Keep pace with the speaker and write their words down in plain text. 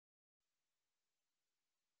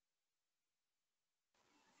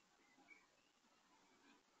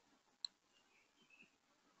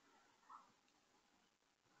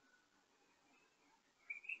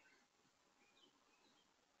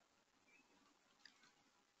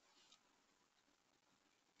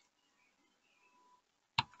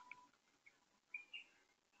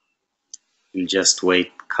We'll just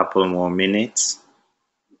wait a couple more minutes.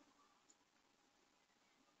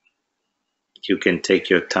 You can take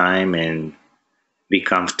your time and be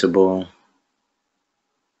comfortable.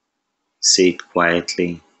 Sit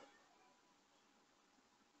quietly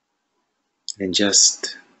and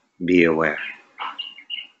just be aware.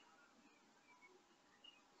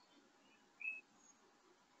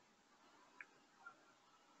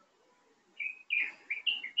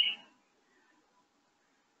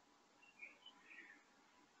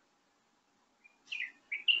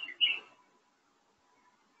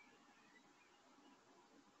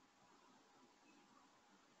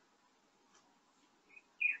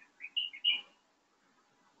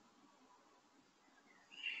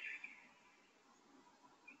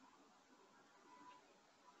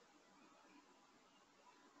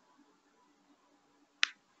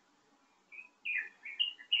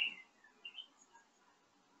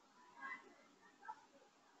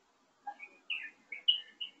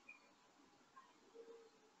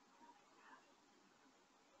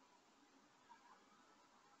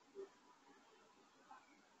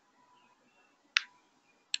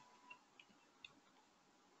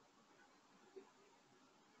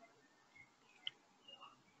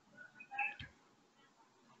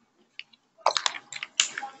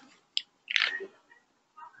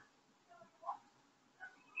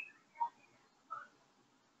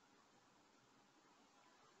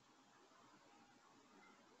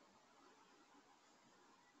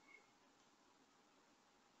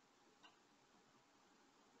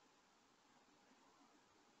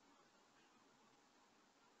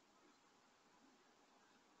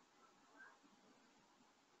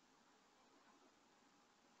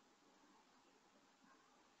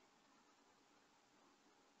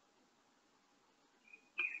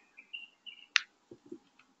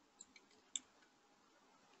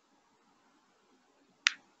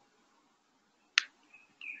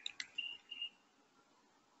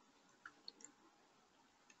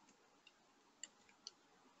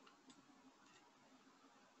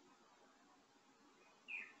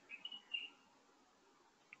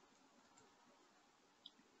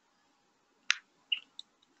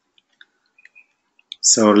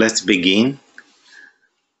 So let's begin.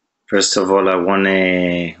 First of all, I want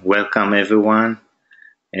to welcome everyone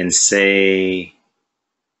and say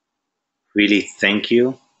really thank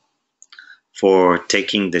you for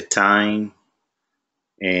taking the time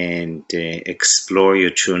and explore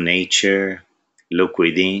your true nature, look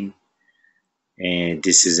within. And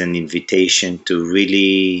this is an invitation to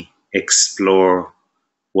really explore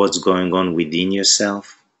what's going on within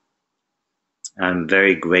yourself. I'm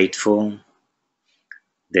very grateful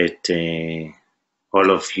that all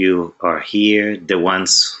of you are here, the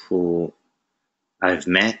ones who I've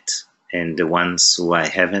met and the ones who I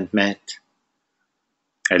haven't met.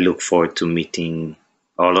 I look forward to meeting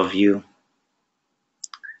all of you.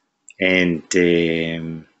 And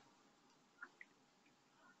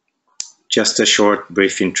just a short,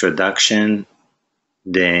 brief introduction.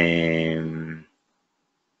 The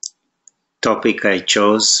topic I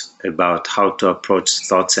chose about how to approach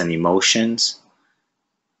thoughts and emotions,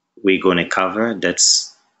 we're going to cover.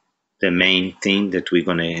 That's the main thing that we're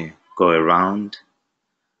going to go around.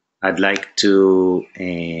 I'd like to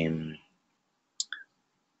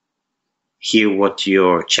hear what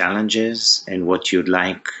your challenges and what you'd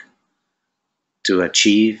like to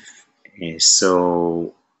achieve.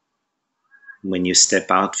 So when you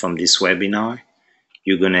step out from this webinar,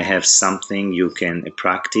 you're going to have something you can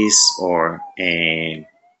practice or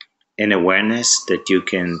an awareness that you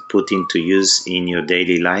can put into use in your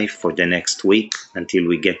daily life for the next week until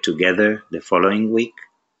we get together the following week.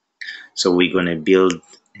 So we're going to build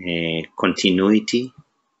a continuity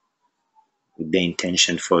with the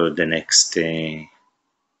intention for the next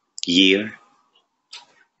year.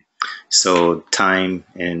 So time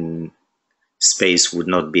and space would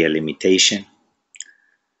not be a limitation.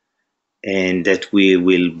 And that we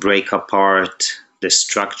will break apart the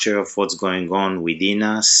structure of what's going on within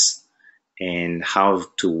us and how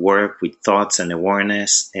to work with thoughts and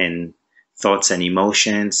awareness and thoughts and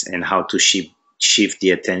emotions and how to shift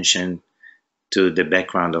the attention to the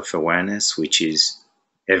background of awareness, which is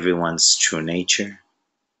everyone's true nature.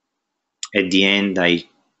 At the end, I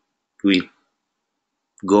will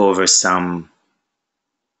go over some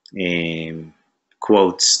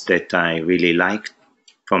quotes that I really liked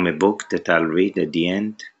from a book that I'll read at the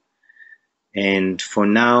end. And for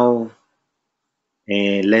now,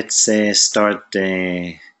 let's start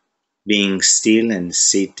being still and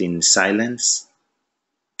sit in silence.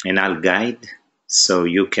 And I'll guide so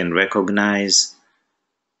you can recognize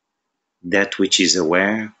that which is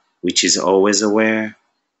aware, which is always aware,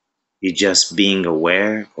 It's just being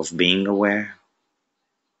aware of being aware.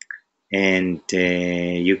 And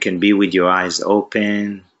you can be with your eyes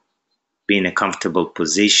open, be in a comfortable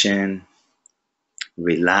position,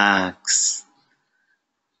 relax,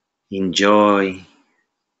 enjoy,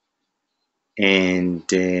 and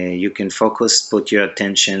you can focus, put your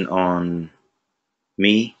attention on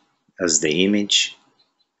me as the image,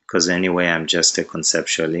 because anyway, I'm just a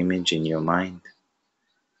conceptual image in your mind.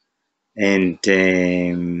 And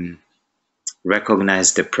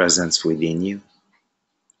recognize the presence within you.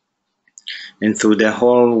 And through the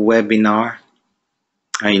whole webinar,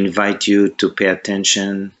 I invite you to pay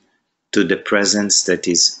attention to the presence that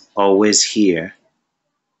is always here,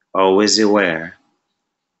 always aware,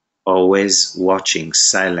 always watching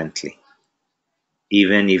silently,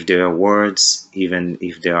 even if there are words, even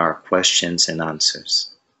if there are questions and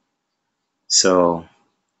answers. So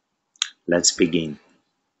let's begin.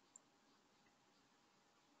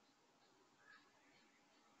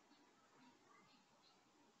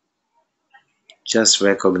 Just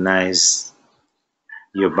recognize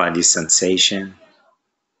your body sensation.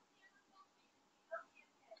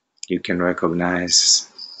 You can recognize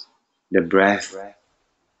the breath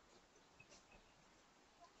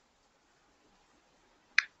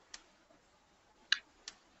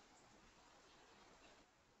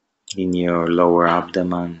in your lower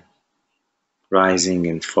abdomen, rising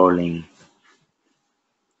and falling.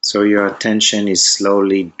 So your attention is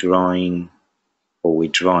slowly drawing or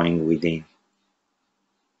withdrawing within.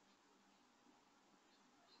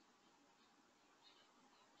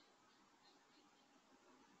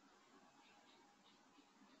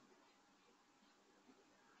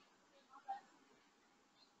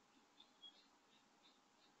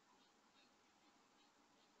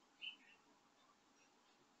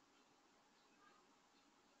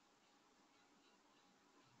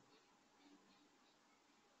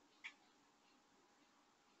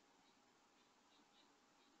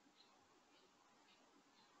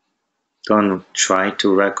 Don't try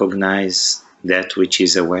to recognize that which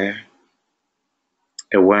is aware.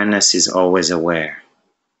 Awareness is always aware.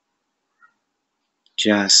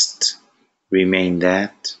 Just remain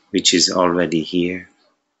that which is already here,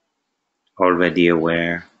 already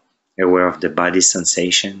aware, aware of the body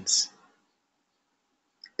sensations,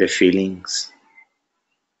 the feelings,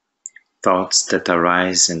 thoughts that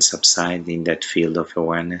arise and subside in that field of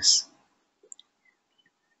awareness.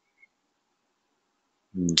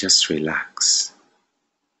 And just relax.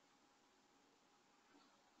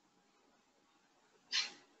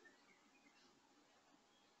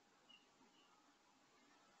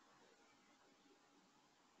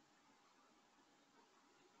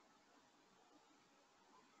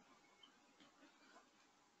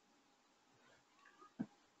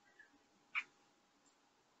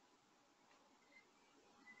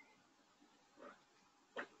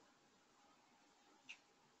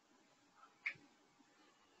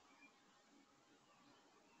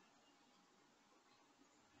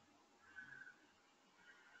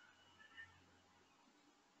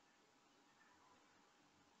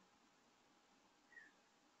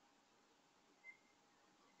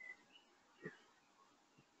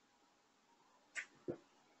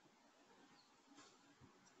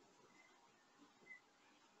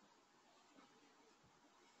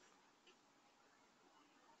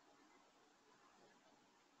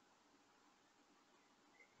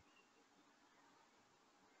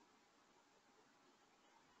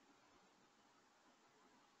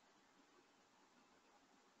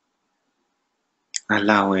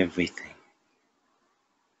 Allow everything.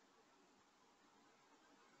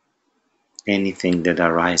 Anything that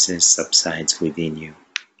arises subsides within you.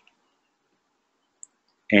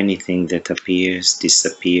 Anything that appears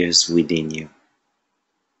disappears within you.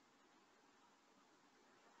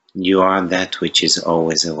 You are that which is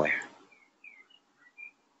always aware.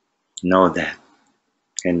 Know that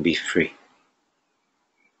and be free.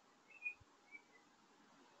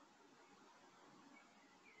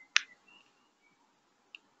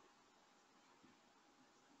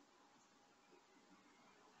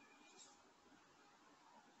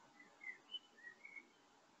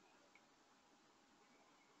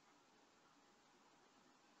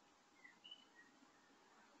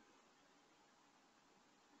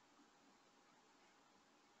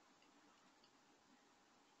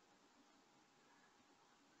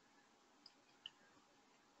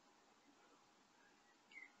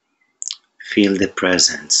 Feel the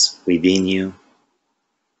presence within you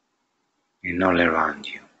and all around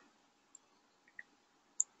you,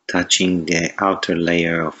 touching the outer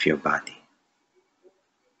layer of your body.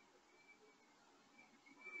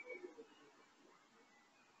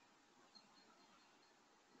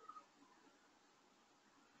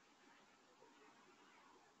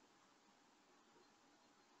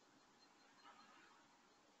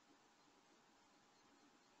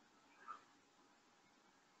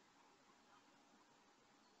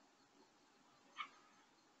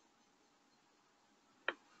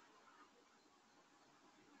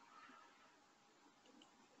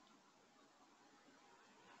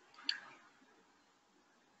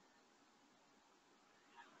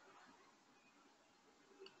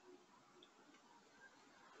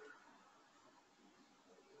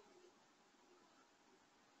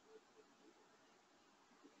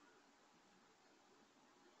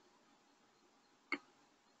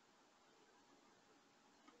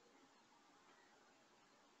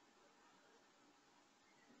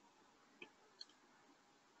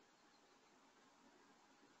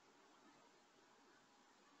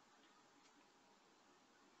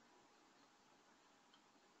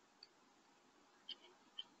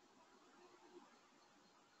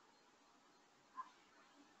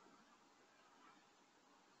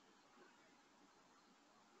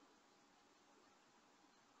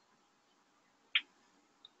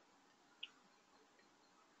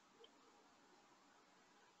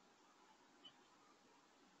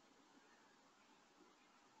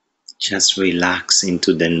 Just relax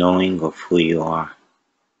into the knowing of who you are.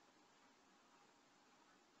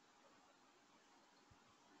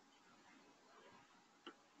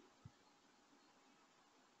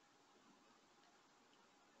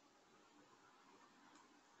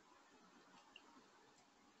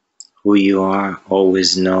 Who you are,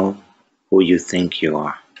 always know who you think you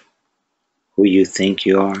are. Who you think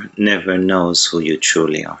you are never knows who you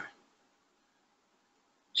truly are.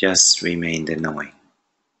 Just remain the knowing.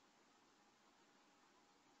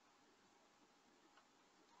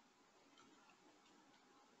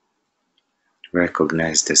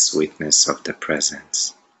 Recognize the sweetness of the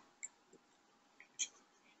presence.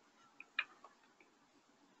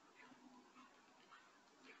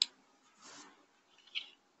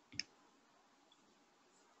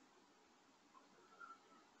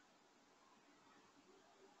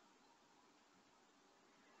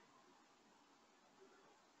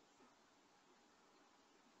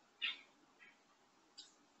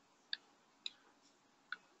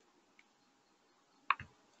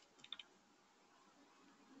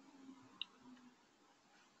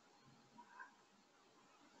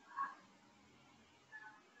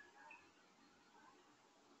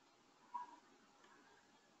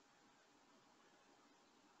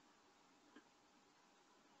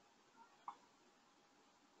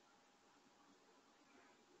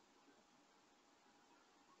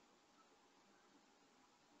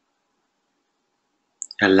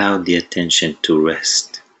 Allow the attention to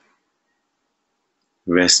rest.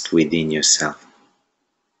 Rest within yourself.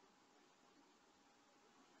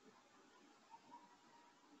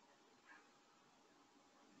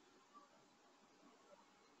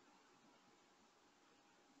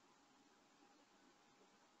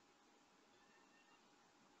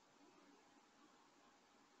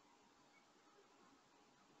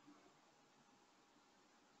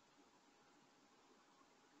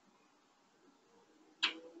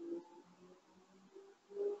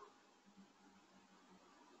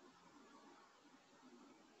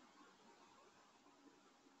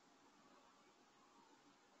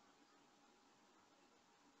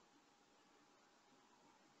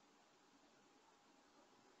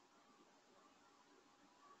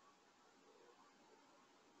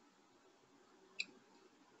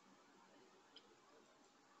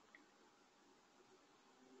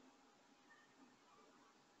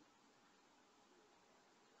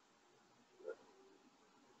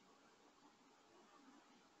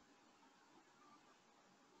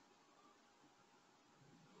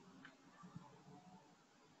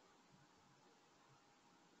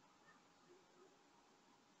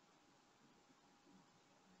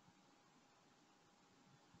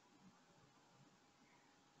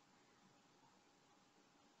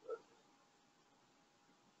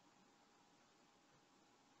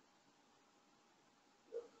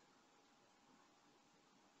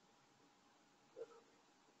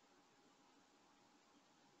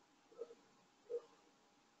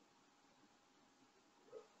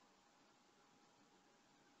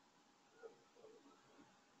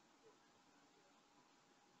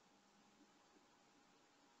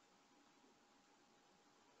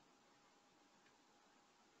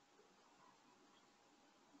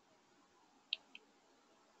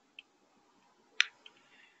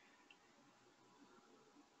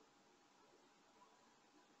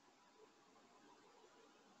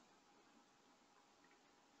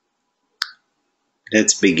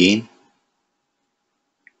 Let's begin.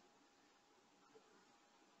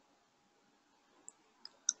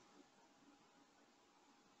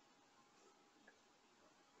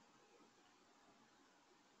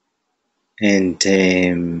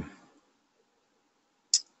 And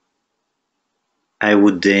I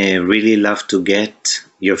would really love to get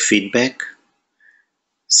your feedback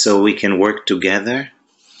so we can work together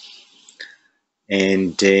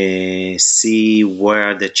and see where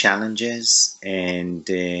are the challenges and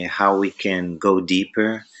how we can go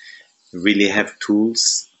deeper, really have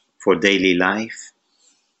tools for daily life,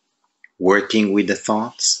 working with the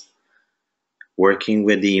thoughts, working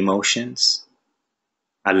with the emotions,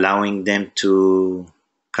 allowing them to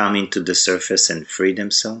come into the surface and free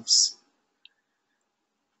themselves.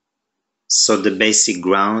 So the basic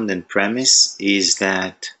ground and premise is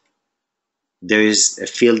that there is a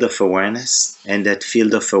field of awareness, and that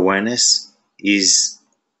field of awareness is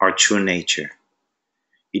our true nature.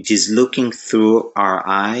 It is looking through our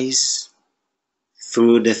eyes,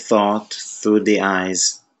 through the thought, through the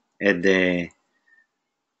eyes, at the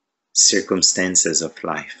circumstances of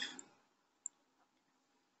life.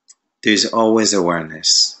 There is always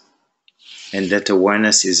awareness, and that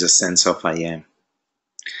awareness is a sense of I am.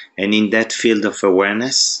 And in that field of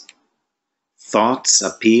awareness, thoughts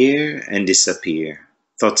appear and disappear.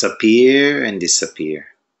 Thoughts appear and disappear.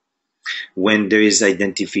 When there is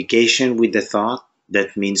identification with the thought,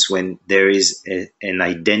 that means when there is an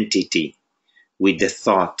identity with the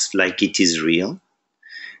thought like it is real,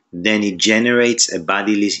 then it generates a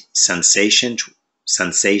bodily sensation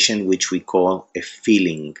which we call a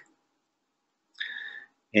feeling.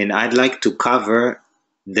 And I'd like to cover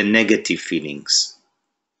the negative feelings: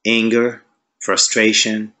 anger,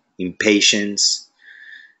 frustration, impatience,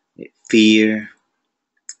 fear,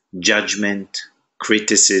 judgment,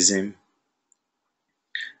 criticism.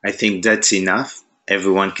 I think that's enough.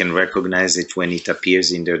 Everyone can recognize it when it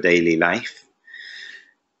appears in their daily life.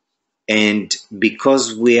 And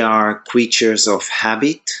because we are creatures of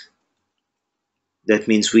habit, that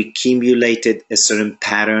means we accumulated a certain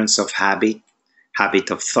patterns of habit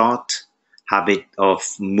of thought, habit of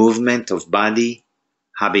movement of body,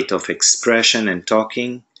 habit of expression and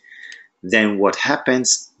talking. Then what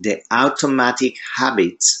happens, the automatic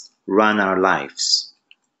habits run our lives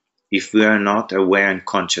if we are not aware and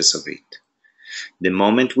conscious of it. The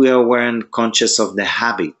moment we are aware and conscious of the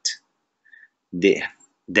habit,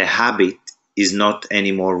 the habit is not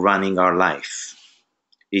anymore running our life.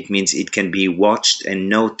 It means it can be watched and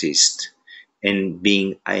noticed and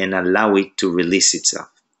allow it to release itself.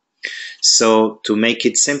 So to make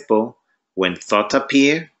it simple, when thought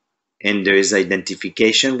appear and there is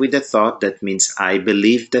identification with the thought, that means I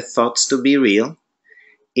believe the thoughts to be real,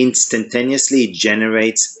 instantaneously it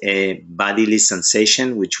generates a bodily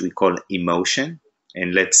sensation which we call emotion.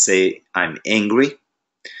 And let's say I'm angry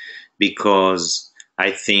because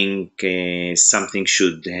I think something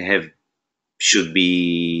should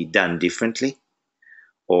be done differently,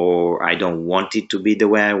 or I don't want it to be the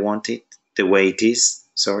way I want it, the way it is,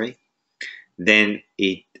 sorry. Then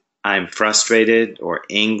I'm frustrated or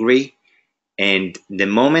angry, and the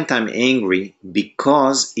moment I'm angry,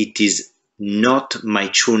 because it is not my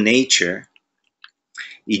true nature,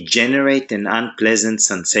 it generates an unpleasant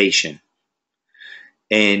sensation.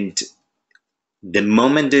 And the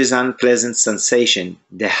moment there's unpleasant sensation,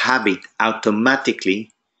 the habit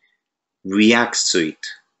automatically reacts to it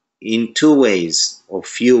in two ways or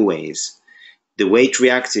few ways. The way it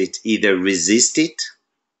reacts, it either resist it,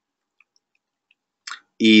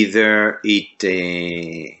 either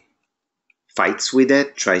it fights with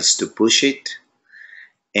it, tries to push it.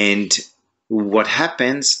 And what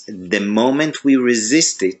happens, the moment we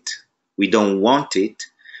resist it, we don't want it,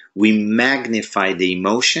 we magnify the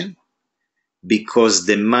emotion because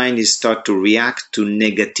the mind is start to react to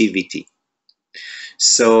negativity.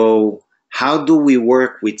 So how do we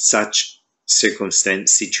work with such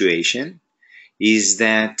situation? Is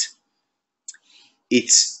that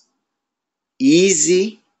it's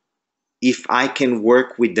easy if I can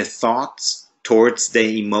work with the thoughts towards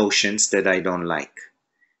the emotions that I don't like.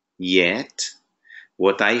 Yet,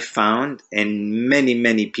 what I found, and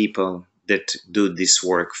many people that do this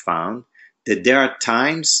work found, that there are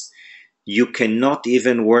times you cannot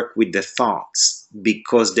even work with the thoughts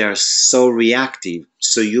because they are so reactive.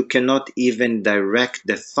 So you cannot even direct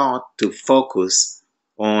the thought to focus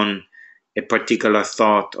on a particular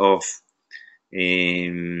thought of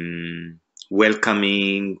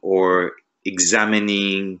welcoming or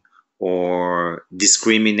examining or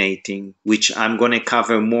discriminating, which I'm going to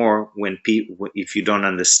cover more if you don't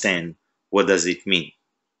understand what does it mean.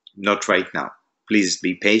 Not right now. Please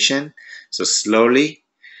be patient. So slowly,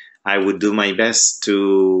 I would do my best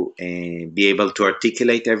to be able to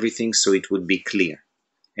articulate everything so it would be clear.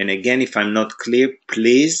 And again, if I'm not clear,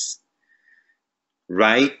 please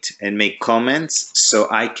write and make comments so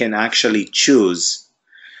I can actually choose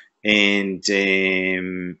and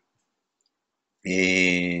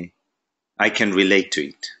I can relate to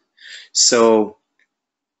it. So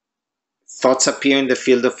thoughts appear in the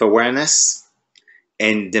field of awareness,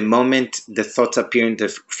 and the moment the thoughts appear in the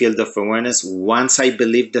field of awareness, once I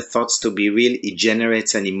believe the thoughts to be real, it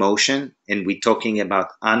generates an emotion, and we're talking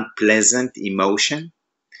about unpleasant emotion.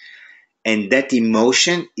 And that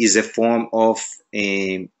emotion is a form of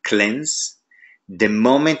cleanse. The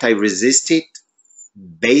moment I resist it,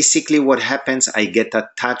 basically what happens, I get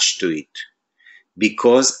attached to it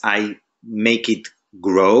because I make it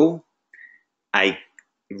grow, I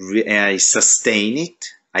sustain it,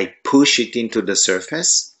 I push it into the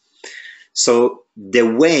surface. So the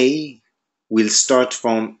way will start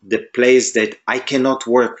from the place that I cannot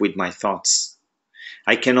work with my thoughts.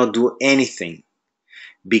 I cannot do anything.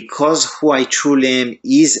 Because who I truly am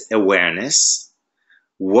is awareness,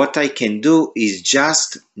 what I can do is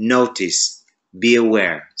just notice, be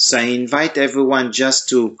aware. So I invite everyone just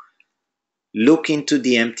to look into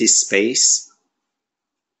the empty space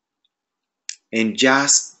and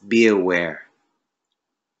just be aware.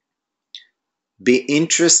 Be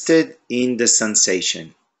interested in the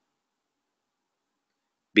sensation.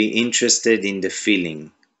 Be interested in the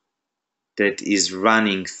feeling that is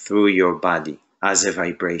running through your body as a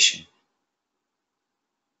vibration.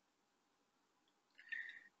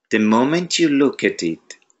 The moment you look at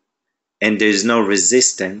it and there's no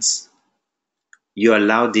resistance, you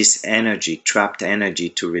allow this energy, trapped energy,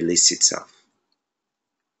 to release itself.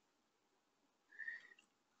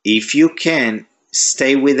 If you can,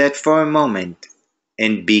 stay with it for a moment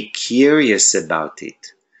and be curious about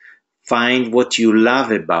it. Find what you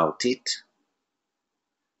love about it.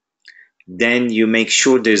 Then you make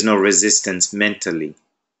sure there's no resistance mentally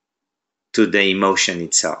to the emotion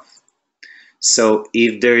itself. So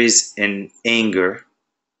if there is an anger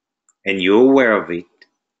and you're aware of it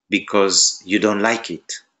because you don't like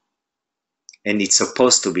it, and it's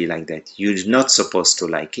supposed to be like that, you're not supposed to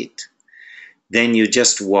like it, then you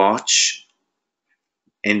just watch,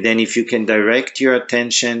 and then if you can direct your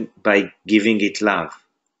attention by giving it love.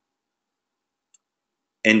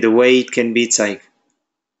 And the way it can be, it's like,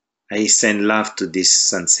 I send love to this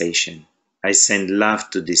sensation. I send love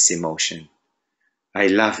to this emotion. I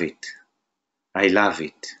love it. I love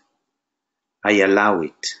it. I allow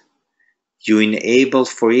it. You enable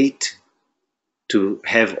for it to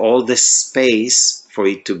have all the space for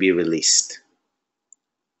it to be released.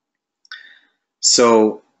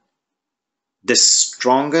 So the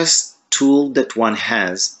strongest tool that one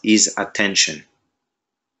has is attention.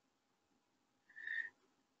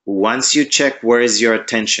 Once you check where is your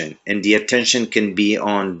attention, and the attention can be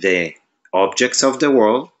on the objects of the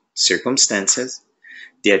world, circumstances,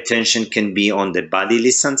 the attention can be on the bodily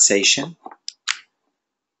sensation,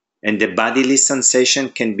 and the bodily sensation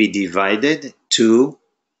can be divided to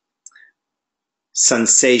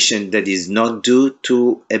sensation that is not due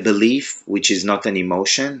to a belief, which is not an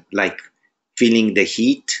emotion, like feeling the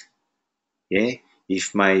heat. Yeah,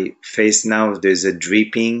 if my face now, there's a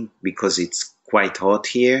dripping because it's quite hot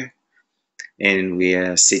here and we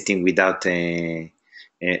are sitting without air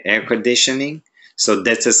conditioning. So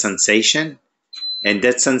that's a sensation, and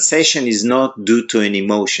that sensation is not due to an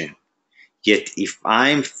emotion. Yet if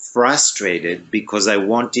I'm frustrated because I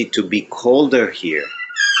want it to be colder here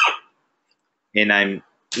and I'm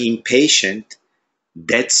impatient,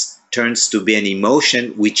 that turns to be an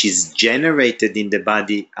emotion which is generated in the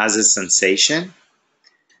body as a sensation.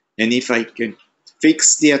 And if I can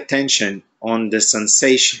fix the attention on the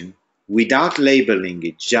sensation without labeling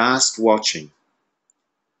it, just watching,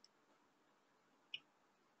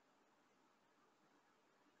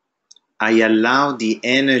 I allow the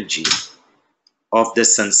energy of the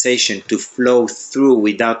sensation to flow through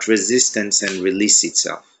without resistance and release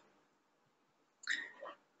itself.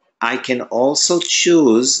 I can also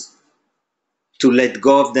choose to let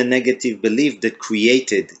go of the negative belief that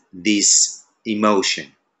created this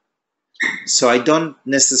emotion. So I don't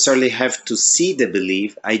necessarily have to see the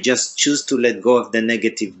belief, I just choose to let go of the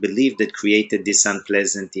negative belief that created this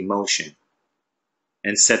unpleasant emotion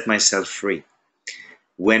and set myself free.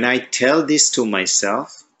 When I tell this to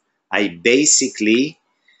myself, I basically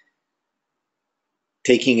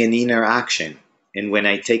taking an inner action. And when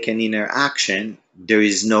I take an inner action, there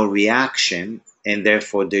is no reaction, and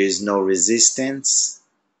therefore there is no resistance,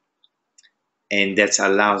 and that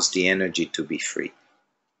allows the energy to be free.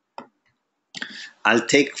 I'll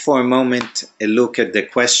take for a moment a look at the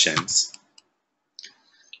questions,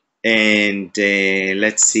 and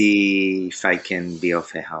let's see if I can be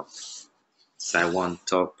of a help. So I won't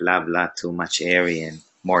talk blah blah too much airy and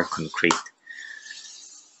more concrete.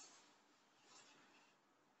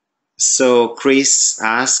 So Chris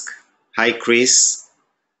asked, hi Chris,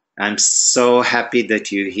 I'm so happy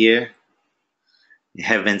that you're here. I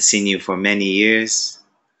haven't seen you for many years.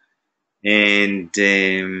 And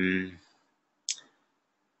the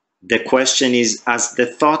question is, as the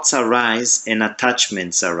thoughts arise and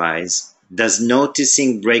attachments arise, does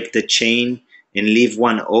noticing break the chain and leave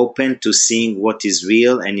one open to seeing what is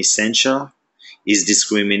real and essential? Is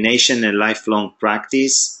discrimination a lifelong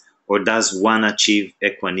practice, or does one achieve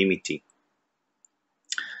equanimity?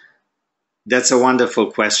 That's a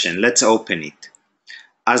wonderful question. Let's open it.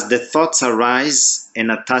 As the thoughts arise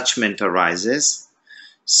and attachment arises,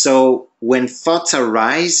 so when thoughts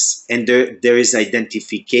arise and there is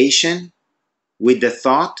identification with the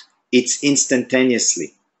thought, it's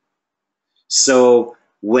instantaneously. So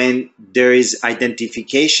when there is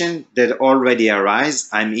identification that already arises,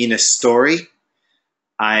 I'm in a story,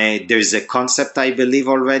 there's a concept I believe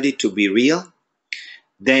already to be real,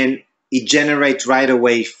 then it generates right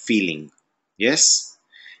away feeling. Yes?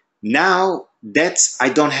 Now I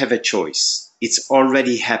don't have a choice. It's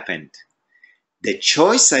already happened. The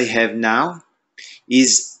choice I have now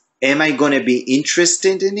is, am I going to be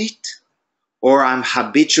interested in it, or I'm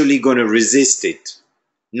habitually going to resist it,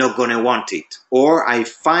 not going to want it? Or I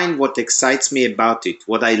find what excites me about it,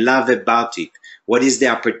 what I love about it, what is the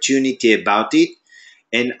opportunity about it.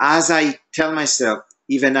 And as I tell myself,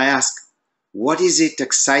 even I ask, what is it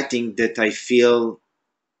exciting that I feel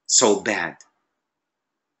so bad?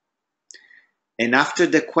 And after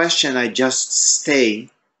the question, I just stay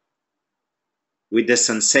with the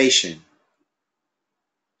sensation.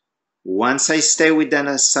 Once I stay with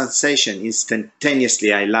that sensation,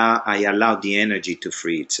 instantaneously I allow the energy to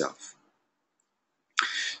free itself.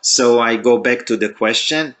 So I go back to the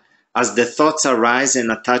question. As the thoughts arise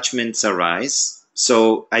and attachments arise,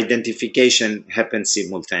 so identification happens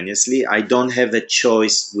simultaneously. I don't have a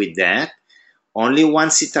choice with that. Only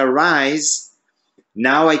once it arises,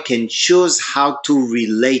 now I can choose how to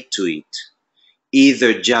relate to it.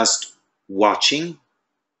 Either just watching,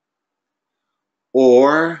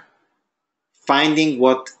 or finding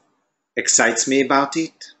what excites me about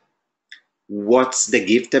it. What's the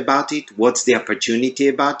gift about it? What's the opportunity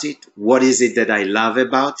about it? What is it that I love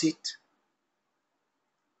about it?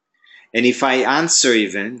 And if I answer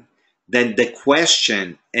even, then the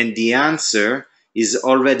question and the answer is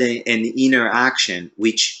already an inner action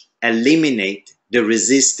which eliminate the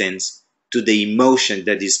resistance to the emotion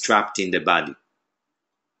that is trapped in the body.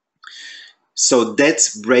 So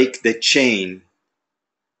that's break the chain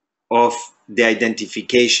of the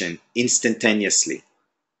identification instantaneously.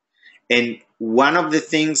 And one of the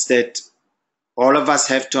things that all of us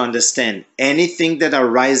have to understand, anything that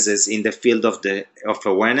arises in the field of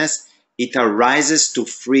awareness, it arises to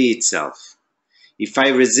free itself. If I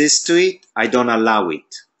resist to it, I don't allow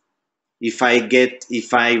it. If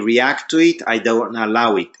I react to it, I don't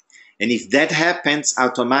allow it. And if that happens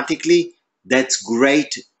automatically, that's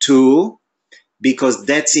great too, because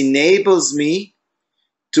that enables me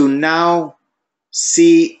to now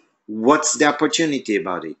see what's the opportunity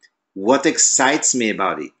about it, what excites me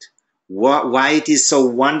about it, why it is so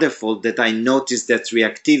wonderful that I notice that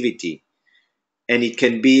reactivity. And it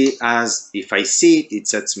can be as, if I see it, it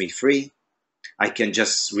sets me free. I can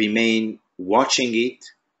just remain watching it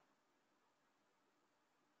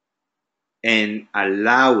and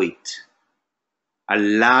allow it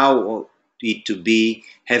to be,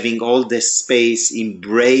 having all the space,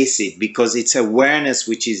 embrace it, because it's awareness,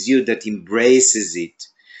 which is you, that embraces it.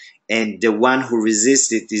 And the one who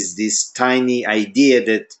resists it is this tiny idea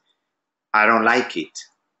that I don't like it,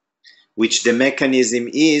 which the mechanism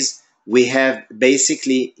is, we have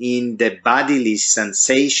basically in the bodily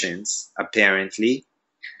sensations, apparently,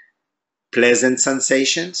 pleasant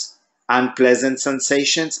sensations, unpleasant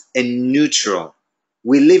sensations, and neutral.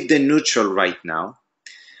 We live the neutral right now.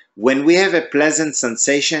 When we have a pleasant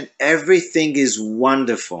sensation, everything is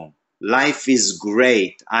wonderful. Life is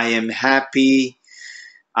great. I am happy.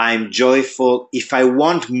 I'm joyful. If I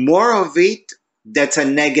want more of it, that's a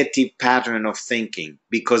negative pattern of thinking,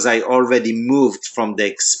 because I already moved from the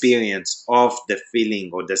experience of the feeling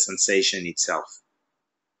or the sensation itself.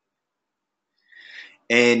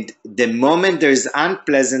 And the moment there's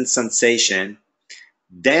unpleasant sensation,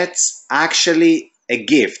 that's actually a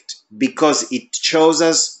gift, because it shows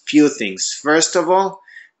us few things. First of all,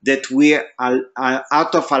 that we are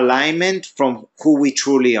out of alignment from who we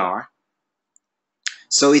truly are.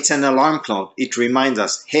 So it's an alarm clock. It reminds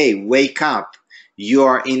us, hey, wake up. You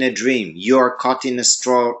are in a dream. You are caught in a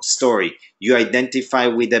story. You identify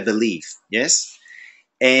with a belief. Yes?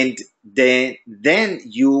 And then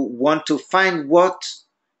you want to find what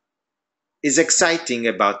is exciting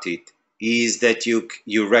about it. Is that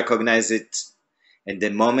you recognize it. And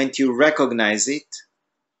the moment you recognize it,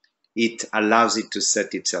 it allows it to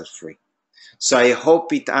set itself free. So I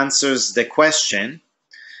hope it answers the question,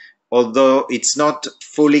 although it's not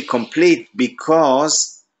fully complete,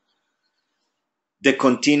 because the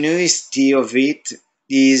continuity of it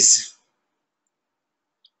is,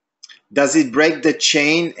 does it break the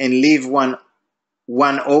chain and leave one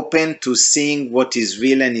open to seeing what is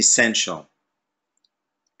real and essential?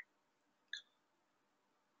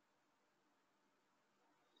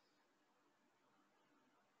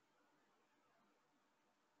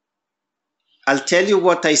 I'll tell you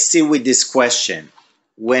what I see with this question.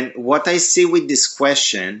 What I see with this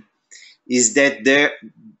question is that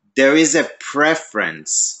there is a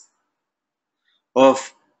preference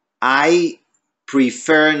of, I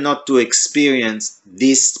prefer not to experience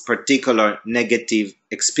this particular negative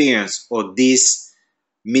experience or this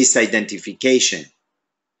misidentification.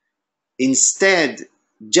 Instead,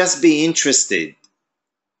 just be interested.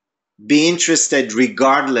 Be interested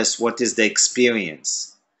regardless what is the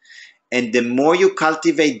experience. And the more you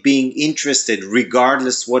cultivate being interested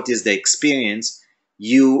regardless what is the experience,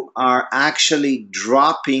 you are actually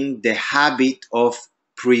dropping the habit of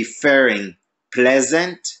preferring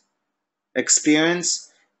pleasant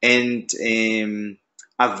experience and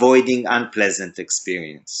avoiding unpleasant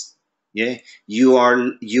experience. Yeah, you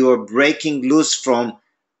are breaking loose from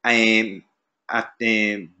um,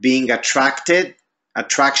 being attraction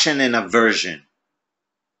and aversion.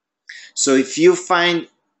 So if you find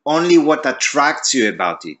only what attracts you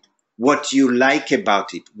about it, what you like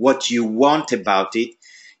about it, what you want about it,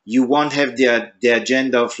 you won't have the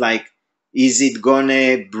agenda of like, is it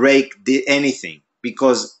gonna break anything?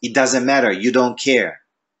 Because it doesn't matter. You don't care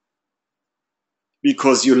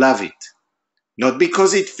because you love it. Not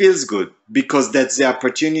because it feels good, because that's the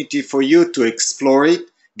opportunity for you to explore it,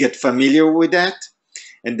 get familiar with that.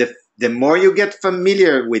 And the more you get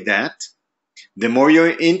familiar with that, the more you're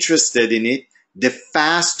interested in it, the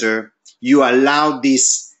faster you allow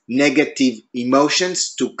these negative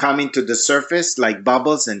emotions to come into the surface like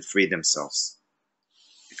bubbles and free themselves.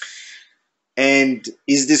 And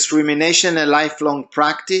is discrimination a lifelong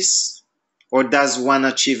practice, or does one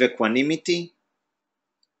achieve equanimity?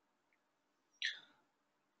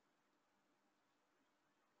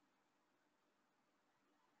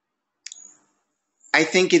 I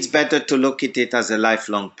think it's better to look at it as a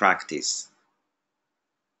lifelong practice.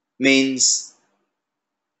 Means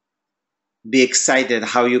be excited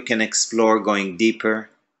how you can explore going deeper,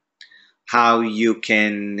 how you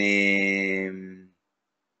can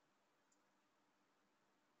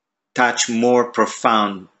touch more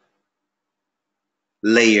profound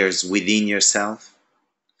layers within yourself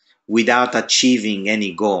without achieving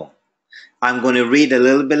any goal. I'm going to read a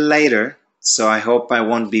little bit later, so I hope I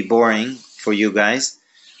won't be boring for you guys,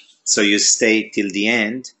 so you stay till the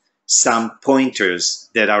end, some pointers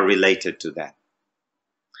that are related to that.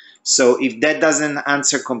 So if that doesn't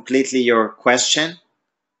answer completely your question,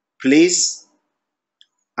 please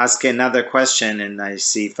ask another question and I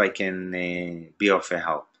see if I can be of a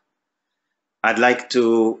help. I'd like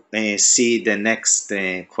to see the next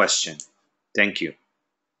question. Thank you.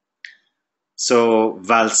 So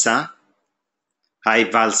Valsa, hi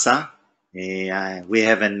Valsa. We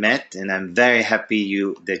haven't met, and I'm very happy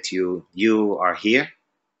that you are here.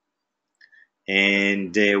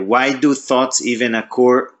 And why do thoughts even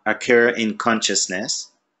occur in consciousness?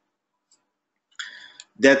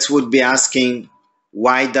 That would be asking,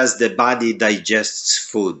 why does the body digest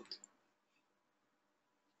food?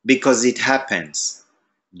 Because it happens.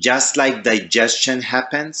 Just like digestion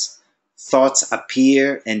happens, thoughts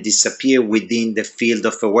appear and disappear within the field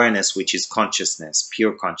of awareness, which is consciousness,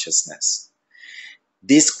 pure consciousness.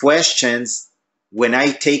 These questions, when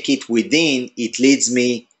I take it within, it leads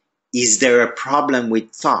me, is there a problem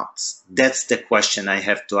with thoughts? That's the question I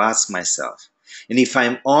have to ask myself. And if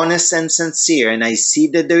I'm honest and sincere and I see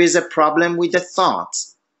that there is a problem with the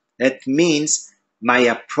thoughts, that means my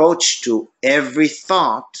approach to every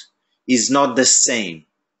thought is not the same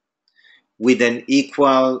with an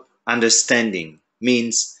equal understanding.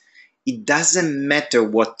 Means it doesn't matter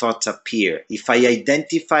what thoughts appear. If I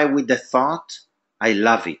identify with the thought, I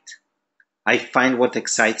love it. I find what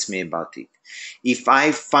excites me about it. If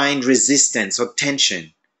I find resistance or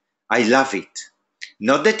tension, I love it.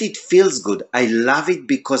 Not that it feels good. I love it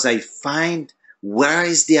because I find where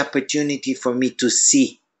is the opportunity for me to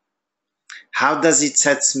see. How does it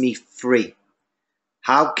set me free?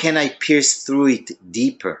 How can I pierce through it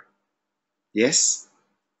deeper? Yes?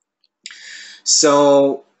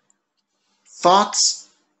 So thoughts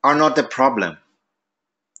are not a problem.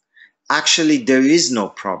 Actually, there is no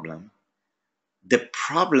problem. The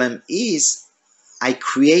problem is I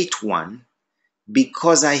create one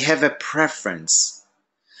because I have a preference.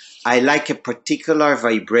 I like a particular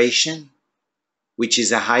vibration, which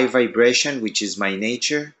is a high vibration, which is my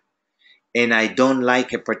nature, and I don't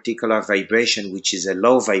like a particular vibration, which is a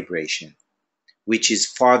low vibration, which is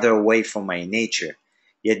farther away from my nature.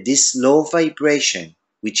 Yet this low vibration,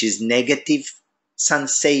 which is negative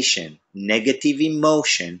sensation, negative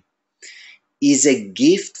emotion, is a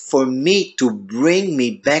gift for me to bring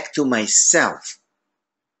me back to myself.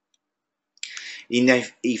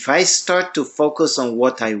 If I start to focus on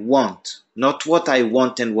what I want, not what I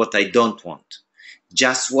want and what I don't want,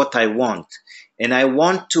 just what I want, and I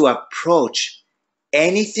want to approach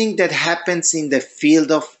anything that happens in the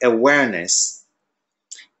field of awareness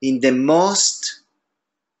in the most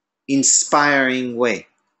inspiring way,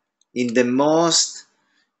 in the most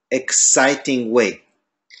exciting way,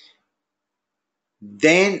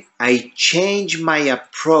 then I change my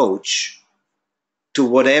approach to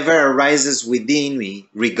whatever arises within me,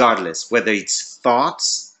 regardless, whether it's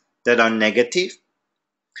thoughts that are negative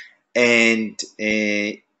and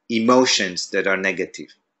emotions that are negative.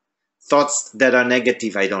 Thoughts that are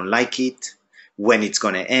negative, I don't like it, when it's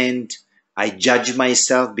going to end. I judge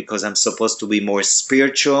myself because I'm supposed to be more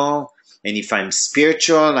spiritual. And if I'm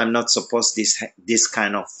spiritual, I'm not supposed this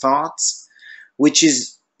kind of thoughts, which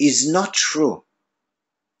is not true.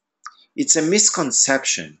 It's a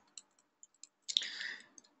misconception.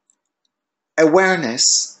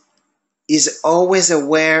 Awareness is always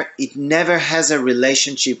aware. It never has a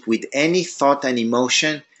relationship with any thought and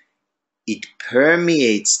emotion. It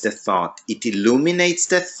permeates the thought. It illuminates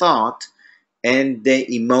the thought and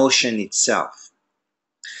the emotion itself.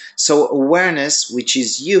 So awareness, which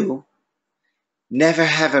is you, never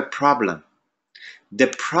have a problem. The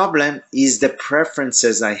problem is the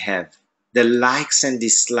preferences I have, the likes and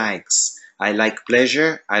dislikes. I like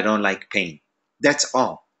pleasure, I don't like pain. That's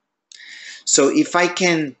all. So if I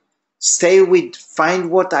can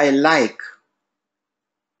find what I like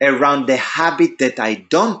around the habit that I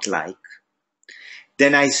don't like,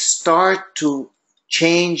 then I start to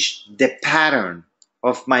change the pattern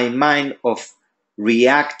of my mind of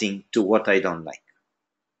reacting to what I don't like.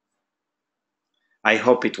 I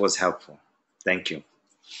hope it was helpful. Thank you.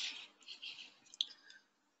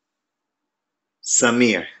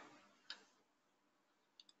 Samir.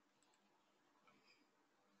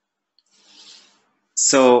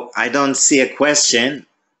 So I don't see a question.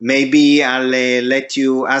 Maybe I'll let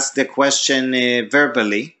you ask the question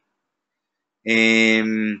verbally.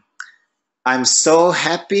 I'm so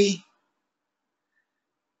happy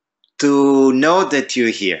to know that you're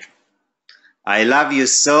here. I love you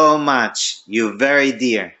so much. You're very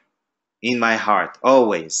dear in my heart,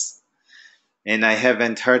 always. And I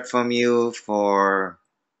haven't heard from you for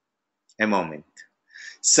a moment.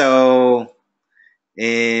 So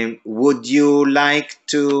would you like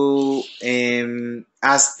to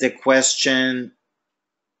ask the question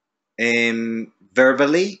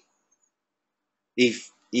verbally?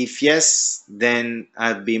 If yes, then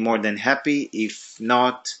I'll be more than happy. If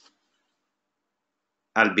not,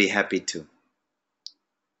 I'll be happy too.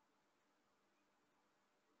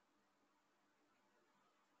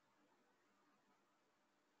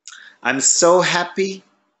 I'm so happy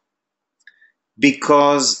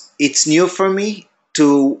because it's new for me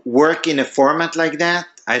to work in a format like that.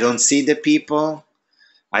 I don't see the people.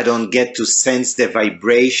 I don't get to sense the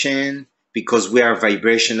vibration because we are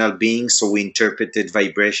vibrational beings. So we interpreted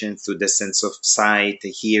vibration through the sense of sight,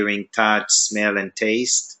 hearing, touch, smell, and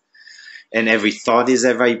taste. And every thought is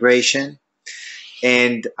a vibration.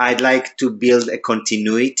 And I'd like to build a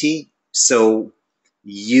continuity. So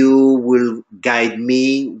you will guide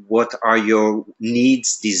me. What are your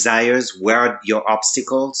needs, desires? Where are your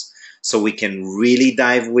obstacles? So we can really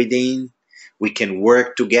dive within. We can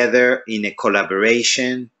work together in a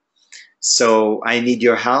collaboration. So I need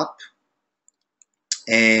your help.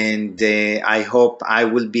 And I hope I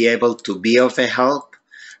will be able to be of a help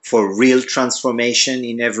for real transformation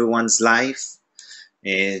in everyone's life.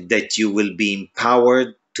 That you will be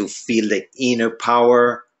empowered to feel the inner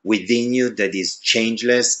power within you that is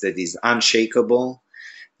changeless, that is unshakable,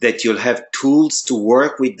 that you'll have tools to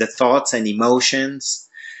work with the thoughts and emotions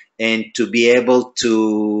and to be able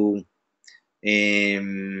to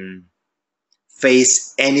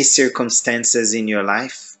face any circumstances in your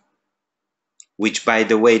life, which, by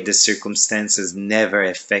the way, the circumstances never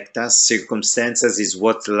affect us. Circumstances is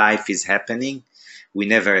what life is happening. We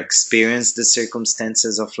never experience the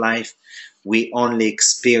circumstances of life. We only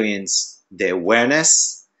experience the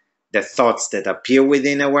awareness, the thoughts that appear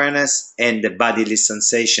within awareness, and the bodily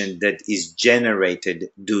sensation that is generated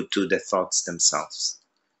due to the thoughts themselves.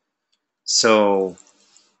 So,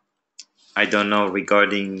 I don't know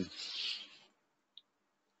regarding...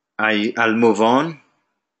 I'll move on.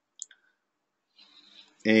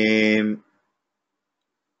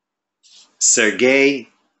 Sergey.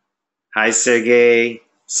 Hi, Sergey.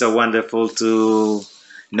 So wonderful to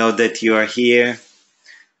know that you are here.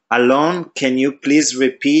 Alon, can you please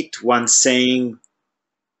repeat one saying,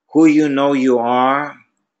 who you know you are,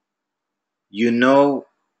 you know,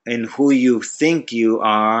 and who you think you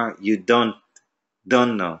are, you don't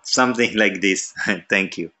know. Something like this.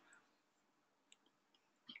 Thank you.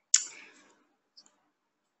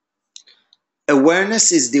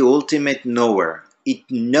 Awareness is the ultimate knower. It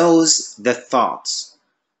knows the thoughts.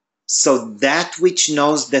 So that which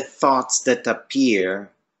knows the thoughts that appear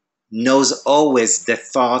knows always the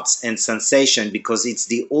thoughts and sensation because it's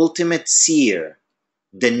the ultimate seer,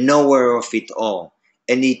 the knower of it all.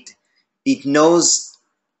 And it knows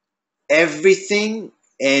everything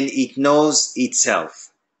and it knows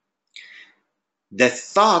itself. The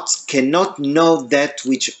thoughts cannot know that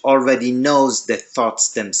which already knows the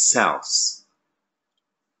thoughts themselves.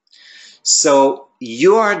 So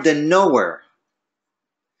you are the knower.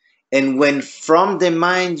 And when from the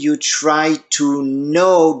mind you try to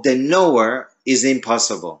know the knower, is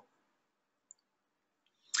impossible.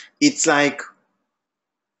 It's like,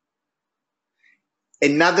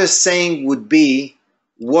 another saying would be,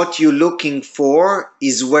 what you're looking for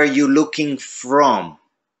is where you're looking from.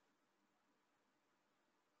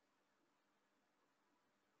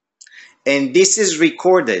 And this is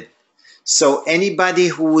recorded. So anybody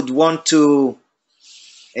who would want to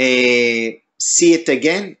see it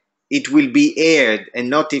again, it will be aired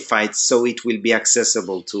and notified, so it will be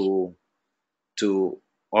accessible to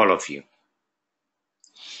all of you.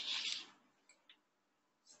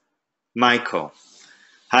 Michael.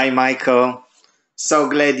 Hi, Michael. So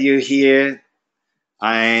glad you're here.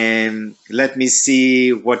 Let me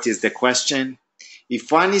see what is the question.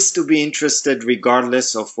 If one is to be interested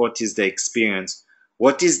regardless of what is the experience,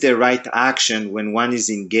 what is the right action when one is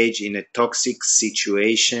engaged in a toxic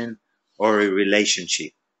situation or a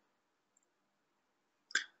relationship?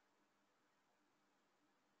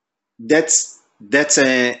 That's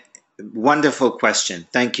a wonderful question.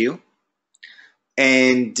 Thank you.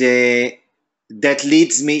 And that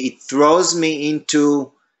leads me, it throws me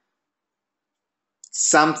into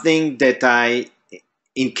something that I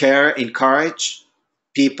encourage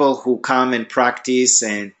people who come and practice,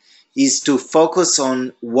 and is to focus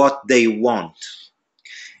on what they want.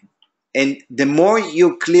 And the more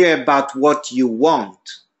you're clear about what you want,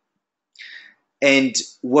 and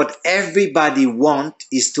what everybody wants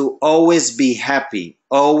is to always be happy,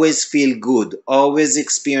 always feel good, always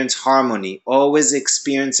experience harmony, always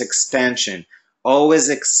experience expansion, always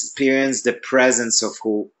experience the presence of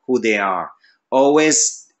who they are,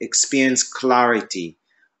 always experience clarity,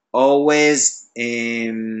 always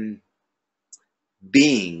being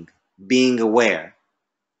aware.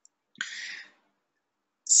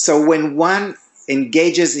 So when one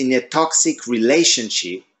engages in a toxic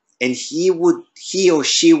relationship, and he or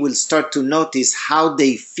she will start to notice how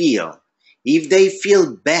they feel. If they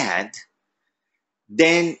feel bad,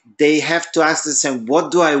 then they have to ask themselves,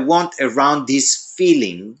 what do I want around this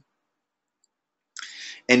feeling?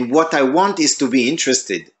 And what I want is to be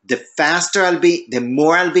interested. The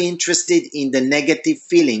more I'll be interested in the negative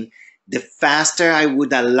feeling, the faster I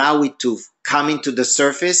would allow it to come into the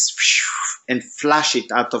surface and flush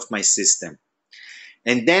it out of my system.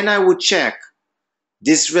 And then I would check,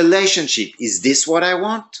 this relationship, is this what I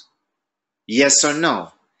want? Yes or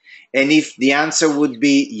no? And if the answer would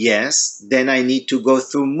be yes, then I need to go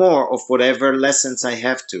through more of whatever lessons I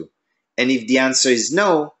have to. And if the answer is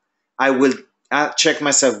no, I will check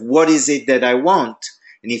myself, what is it that I want?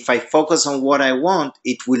 And if I focus on what I want,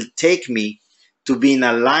 it will take me to be in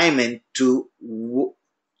alignment to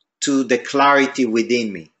the clarity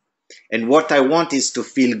within me. And what I want is to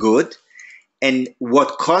feel good. And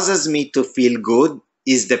what causes me to feel good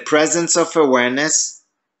is the presence of awareness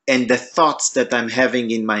and the thoughts that I'm having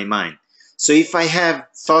in my mind. So if I have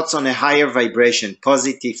thoughts on a higher vibration,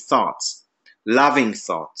 positive thoughts, loving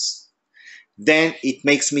thoughts, then it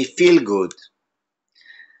makes me feel good.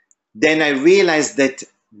 Then I realize that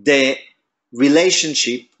the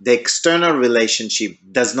relationship, the external relationship,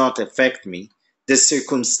 does not affect me. The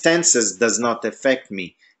circumstances does not affect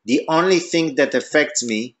me. The only thing that affects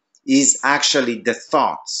me is actually the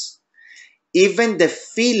thoughts. Even the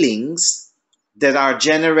feelings that are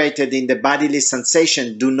generated in the bodily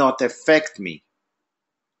sensation do not affect me.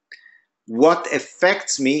 What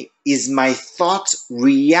affects me is my thoughts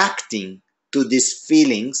reacting to these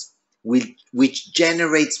feelings, which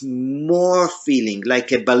generates more feeling,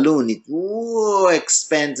 like a balloon. It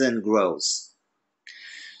expands and grows.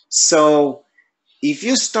 So if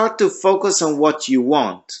you start to focus on what you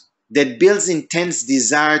want, that builds intense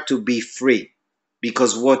desire to be free.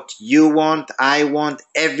 Because what you want, I want,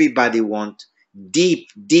 everybody want,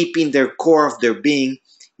 deep in their core of their being,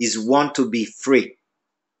 is want to be free.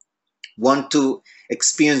 Want to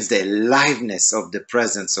experience the aliveness of the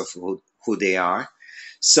presence of who they are.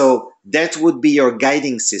 So that would be your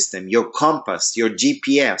guiding system, your compass, your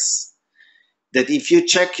GPS. That if you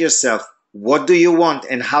check yourself, what do you want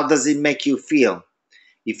and how does it make you feel?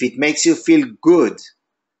 If it makes you feel good,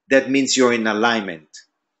 that means you're in alignment.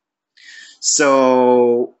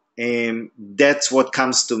 So that's what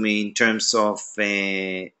comes to me in terms of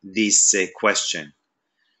this question.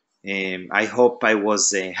 I hope I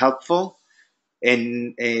was helpful,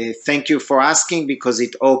 and thank you for asking, because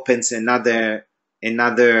it opens another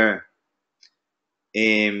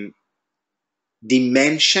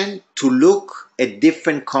dimension to look at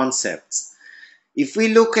different concepts. If we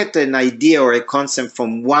look at an idea or a concept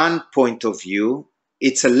from one point of view,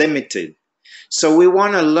 it's a limited. So we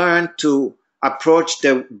want to learn to approach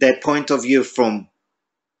the point of view from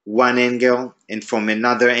one angle and from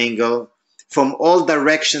another angle, from all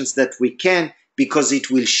directions that we can, because it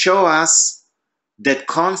will show us that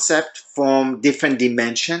concept from different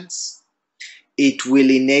dimensions. It will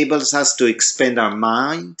enable us to expand our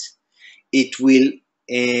mind. It will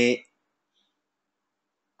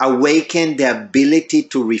awaken the ability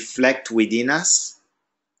to reflect within us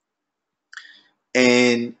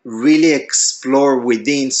and really explore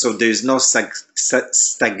within, so there's no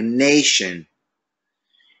stagnation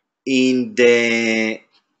in the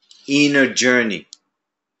inner journey,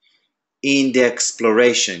 in the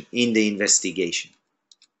exploration, in the investigation.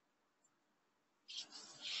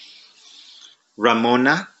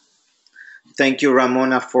 Ramona, thank you,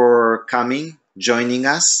 Ramona, for coming, joining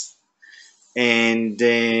us. And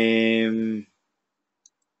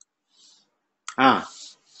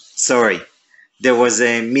sorry, there was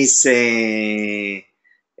a miss.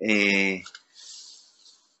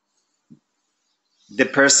 The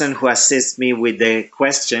person who assists me with the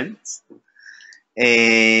questions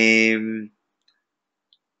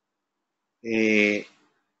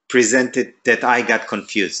presented that I got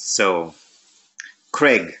confused. So,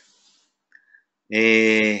 Craig.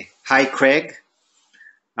 Hi, Craig.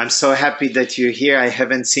 I'm so happy that you're here. I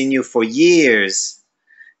haven't seen you for years.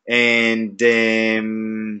 And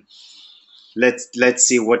let's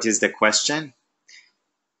see what is the question.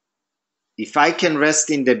 If I can rest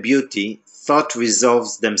in the beauty, thought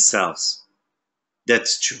resolves themselves.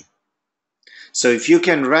 That's true. So if you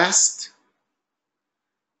can rest,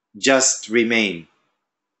 just remain.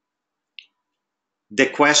 The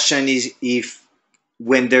question is if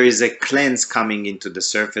when there is a cleanse coming into the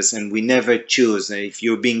surface and we never choose, if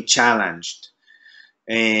you're being challenged,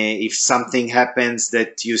 if something happens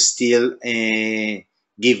that you still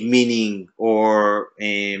give meaning or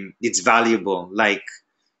it's valuable, like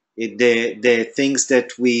the things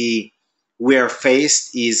that we are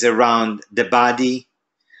faced is around the body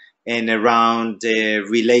and around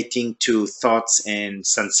relating to thoughts and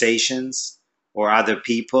sensations or other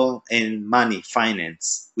people, and money,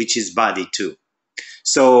 finance, which is body too.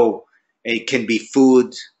 So it can be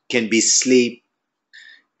food, can be sleep,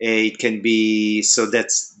 it can be, so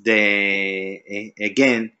that's the,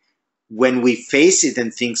 again, when we face it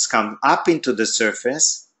and things come up into the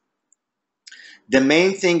surface, the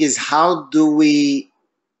main thing is how do we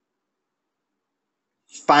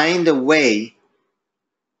find a way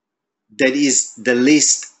that is the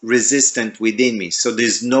least resistant within me. So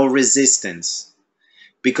there's no resistance,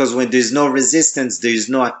 because when there's no resistance, there is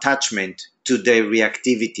no attachment to the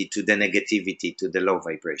reactivity, to the negativity, to the low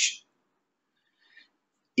vibration.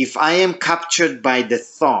 If I am captured by the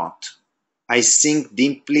thought, I sink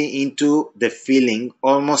deeply into the feeling.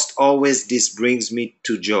 Almost always this brings me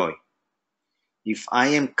to joy. If I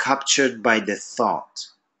am captured by the thought,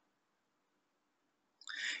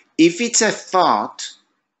 if it's a thought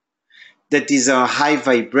that is a high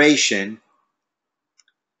vibration,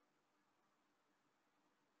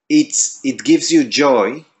 it gives you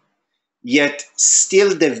joy, yet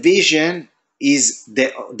still the vision is,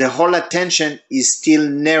 the whole attention is still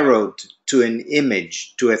narrowed to an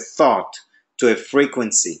image, to a thought, to a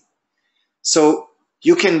frequency. So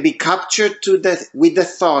you can be captured to that with the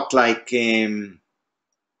thought, like I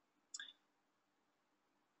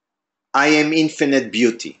am infinite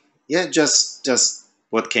beauty. Yeah, just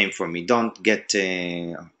what came from me. Don't get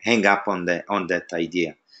hang up on that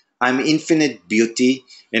idea. I'm infinite beauty,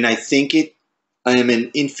 and I think it. I am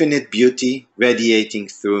an infinite beauty radiating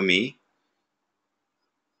through me.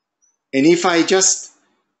 And if I just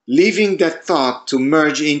leaving that thought to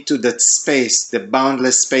merge into that space, the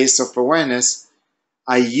boundless space of awareness,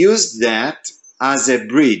 I use that as a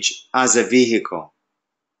bridge, as a vehicle.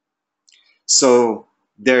 So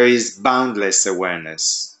there is boundless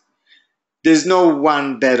awareness. There's no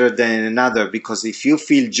one better than another, because if you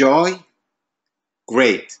feel joy,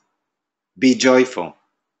 great, be joyful.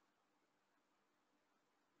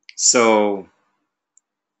 So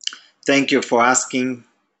thank you for asking.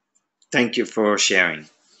 Thank you for sharing.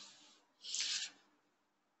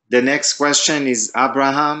 The next question is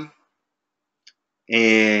Abraham.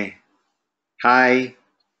 Hi,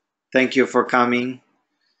 thank you for coming.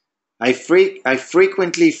 I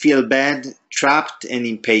frequently feel bad, trapped, and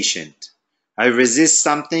impatient. I resist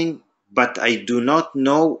something, but I do not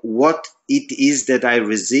know what it is that I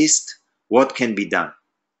resist. What can be done?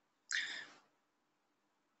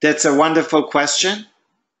 That's a wonderful question.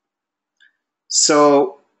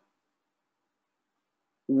 So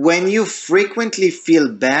when you frequently feel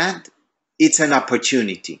bad, it's an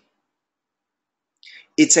opportunity.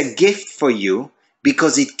 It's a gift for you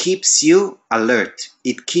because it keeps you alert.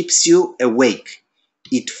 It keeps you awake.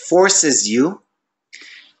 It forces you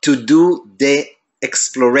to do the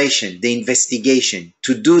exploration, the investigation,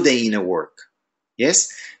 to do the inner work.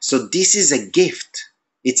 Yes? So this is a gift.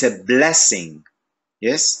 It's a blessing.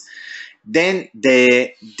 Yes? Then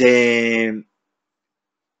the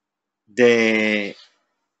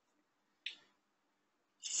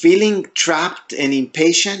feeling trapped and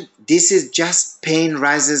impatient, this is just pain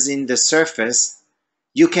rises in the surface.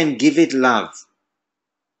 You can give it love.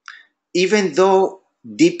 Even though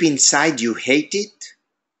deep inside you hate it,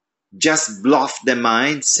 just bluff the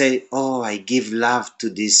mind, say, oh, I give love to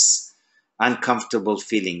these uncomfortable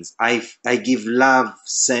feelings. I give love,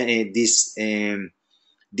 this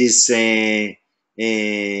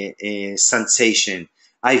sensation.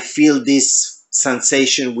 I feel this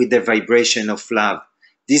sensation with the vibration of love.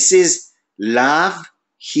 This is love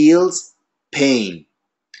heals pain.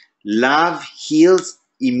 Love heals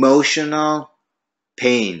emotional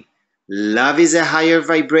pain. Love is a higher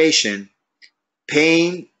vibration.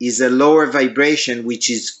 Pain is a lower vibration, which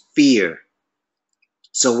is fear.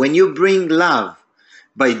 So when you bring love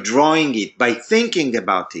by drawing it, by thinking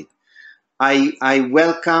about it,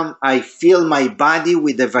 I feel my body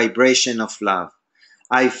with the vibration of love.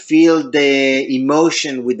 I feel the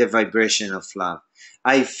emotion with the vibration of love.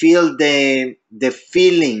 I feel the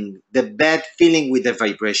feeling, the bad feeling with the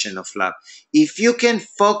vibration of love. If you can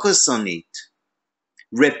focus on it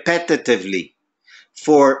repetitively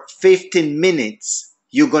for 15 minutes,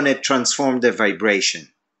 you're going to transform the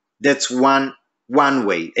vibration. That's one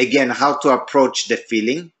way. Again, how to approach the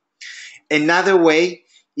feeling. Another way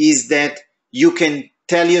is that you can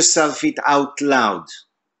tell yourself it out loud.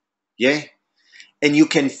 Yeah? And you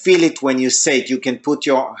can feel it when you say it. You can put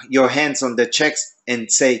your hands on the chest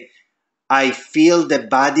and say, I feel the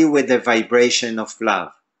body with the vibration of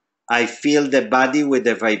love. I feel the body with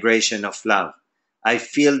the vibration of love. I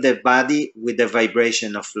feel the body with the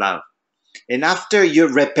vibration of love. And after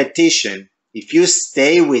your repetition, if you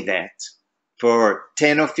stay with that for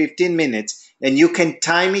 10 or 15 minutes, and you can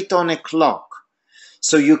time it on a clock,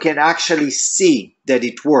 so you can actually see that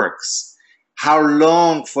it works, how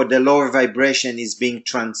long for the lower vibration is being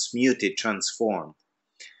transmuted, transformed.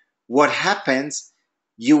 What happens,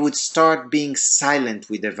 you would start being silent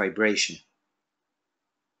with the vibration.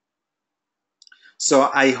 So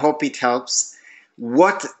I hope it helps.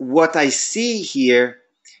 What I see here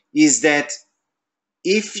is that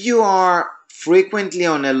if you are frequently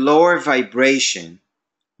on a lower vibration,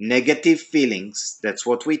 negative feelings, that's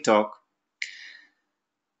what we talk,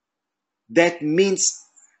 that means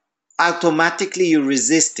automatically you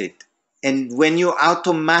resist it. And when you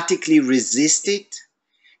automatically resist it,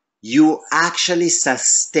 you actually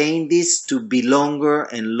sustain this to be longer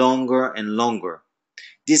and longer and longer.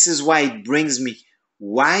 This is why it brings me,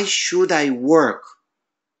 why should I work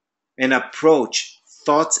and approach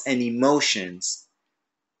thoughts and emotions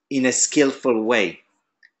in a skillful way?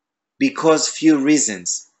 Because few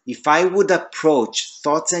reasons. If I would approach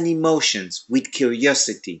thoughts and emotions with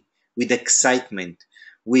curiosity, with excitement,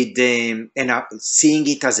 with seeing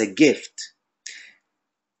it as a gift,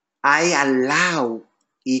 I allow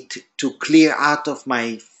it to clear out of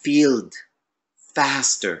my field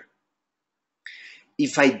faster.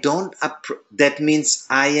 If I don't, that means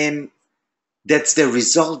that's the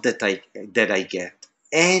result that I get.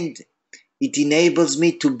 And it enables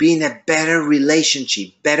me to be in a better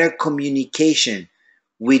relationship, better communication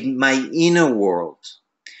with my inner world.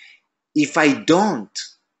 If I don't,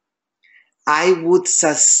 I would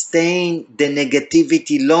sustain the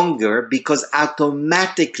negativity longer because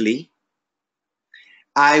automatically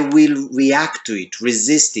I will react to it,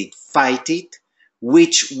 resist it, fight it,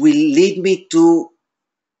 which will lead me to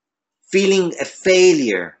feeling a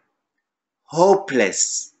failure,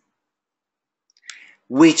 hopeless,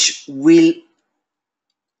 which will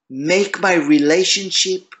make my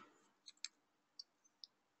relationship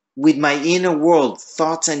with my inner world,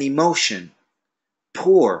 thoughts and emotion,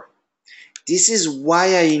 poor. This is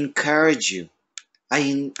why I encourage you.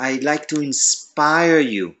 I like to inspire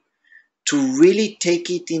you to really take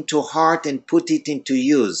it into heart and put it into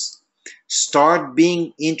use. Start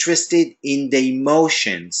being interested in the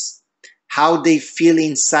emotions, how they feel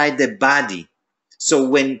inside the body. So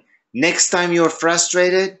when next time you're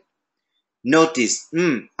frustrated, notice,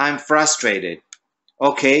 I'm frustrated.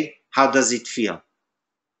 Okay, how does it feel?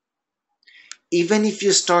 Even if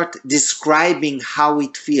you start describing how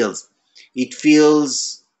it feels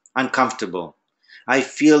uncomfortable. I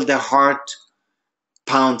feel the heart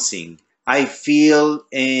pouncing. I feel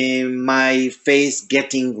my face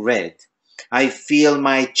getting red. I feel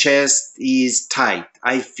my chest is tight.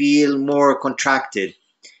 I feel more contracted.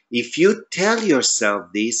 If you tell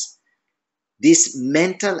yourself this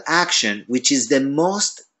mental action, which is the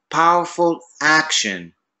most powerful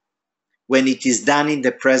action when it is done in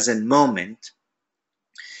the present moment,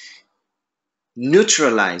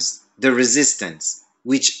 neutralize the resistance,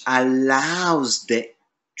 which allows the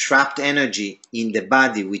trapped energy in the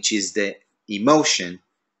body, which is the emotion,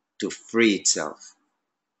 to free itself.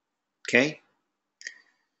 Okay?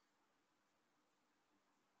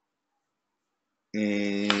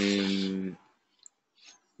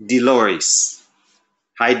 Dolores.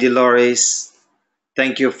 Hi, Dolores.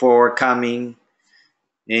 Thank you for coming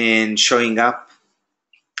and showing up.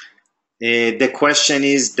 The question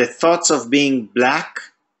is, the thoughts of being black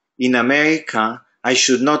in America, I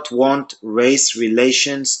should not want race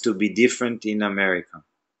relations to be different in America.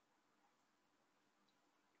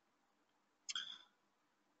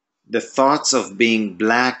 The thoughts of being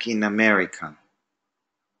black in America.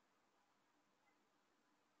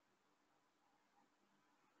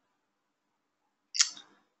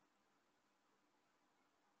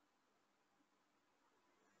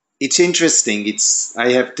 It's interesting.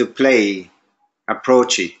 I have to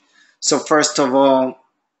approach it. So first of all,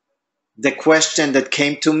 the question that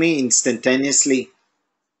came to me instantaneously,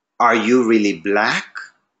 are you really black?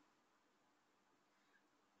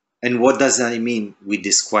 And what does that mean with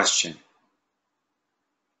this question?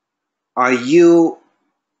 Are you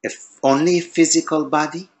only a physical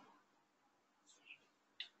body?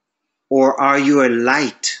 Or are you a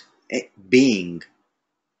light being?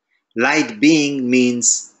 Light being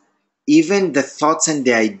means even the thoughts and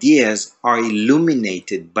the ideas are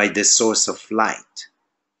illuminated by the source of light.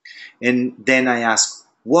 And then I ask,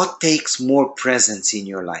 what takes more presence in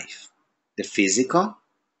your life? The physical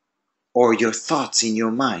or your thoughts in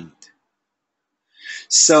your mind?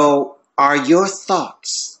 So, are your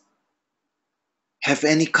thoughts have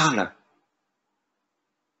any color?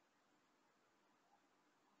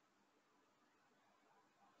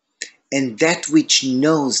 And that which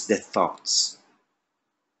knows the thoughts,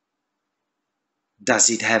 does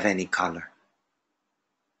it have any color?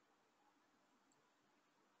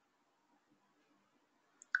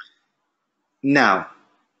 Now,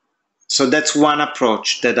 so that's one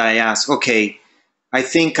approach that I ask, okay, I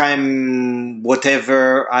think I'm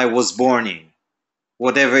whatever I was born in,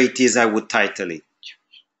 whatever it is I would title it.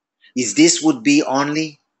 Is this would be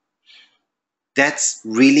only, that's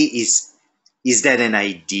really is that an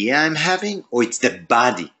idea I'm having, or it's the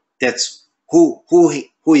body? That's who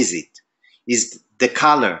is it? Is the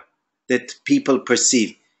color that people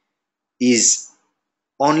perceive is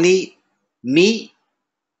only me,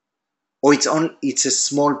 or it's a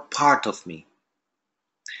small part of me?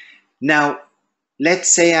 Now,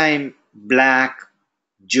 let's say I'm black,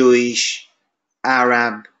 Jewish,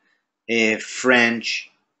 Arab,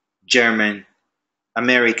 French, German,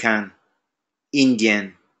 American,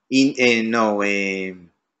 Indian, Indian,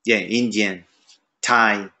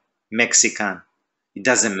 Thai, Mexican. It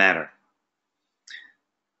doesn't matter.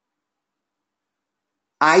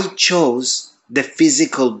 I chose the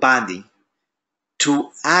physical body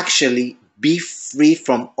to actually be free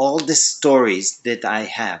from all the stories that I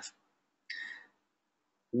have.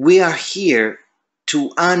 We are here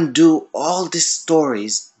to undo all the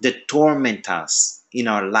stories that torment us in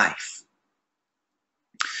our life.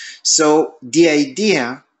 So the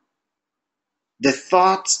idea, the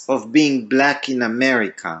thoughts of being black in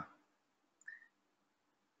America,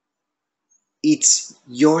 it's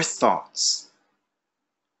your thoughts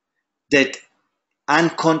that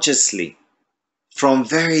unconsciously, from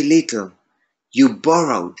very little, you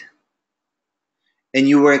borrowed, and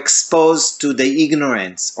you were exposed to the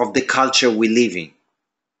ignorance of the culture we live in,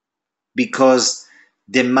 because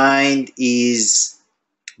the mind is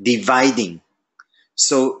dividing.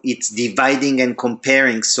 So it's dividing and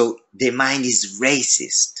comparing. So the mind is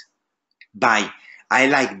racist by, I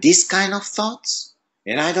like this kind of thoughts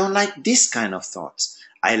and I don't like this kind of thoughts.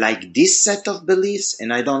 I like this set of beliefs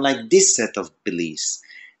and I don't like this set of beliefs.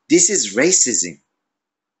 This is racism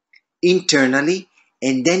internally,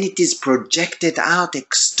 and then it is projected out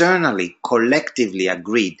externally, collectively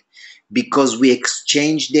agreed, because we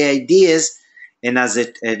exchange the ideas. And as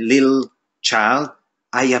a little child,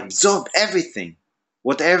 I absorb everything,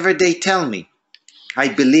 whatever they tell me, I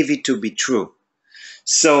believe it to be true.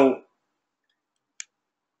 So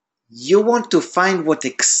you want to find what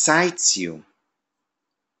excites you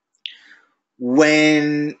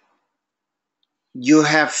when you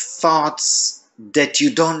have thoughts that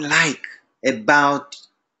you don't like about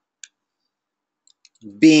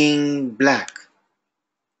being black,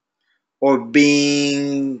 or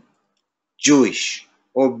being Jewish,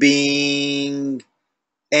 or being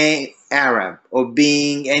Arab, or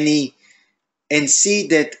being any, and see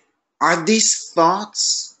that are these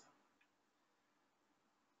thoughts,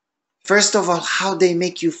 first of all, how they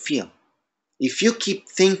make you feel. If you keep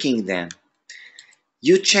thinking them,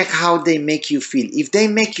 you check how they make you feel. If they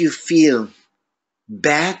make you feel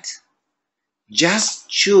bad, just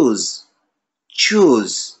choose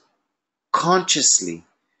consciously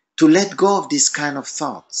to let go of these kind of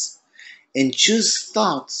thoughts and choose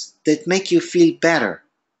thoughts that make you feel better.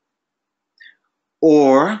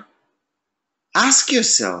 Or ask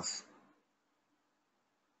yourself,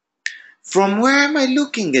 from where am I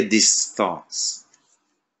looking at these thoughts?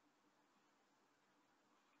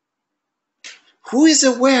 Who is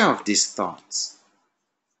aware of these thoughts?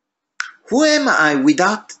 Who am I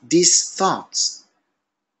without these thoughts?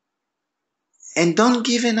 And don't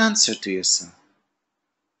give an answer to yourself.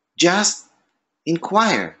 Just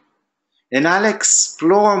inquire. And I'll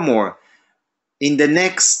explore more in the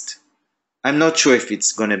next, I'm not sure if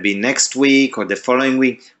it's going to be next week or the following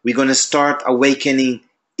week. We're going to start awakening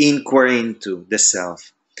inquiry into the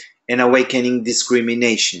self, and awakening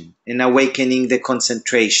discrimination, and awakening the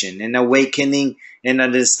concentration, and awakening and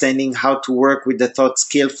understanding how to work with the thought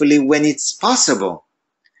skillfully when it's possible.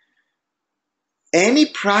 Any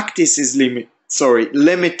practice is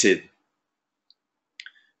limited.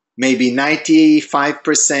 Maybe 95%,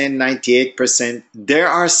 98%. There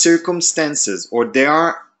are circumstances or there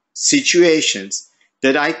are situations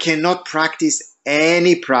that I cannot practice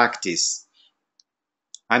any practice.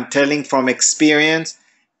 I'm telling from experience,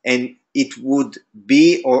 and it would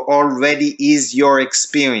be or already is your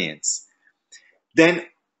experience. Then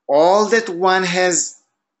all that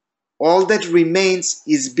remains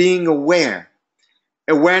is being aware.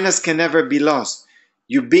 Awareness can never be lost.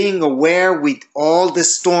 You being aware with all the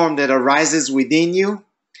storm that arises within you,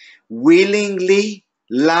 willingly,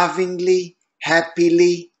 lovingly,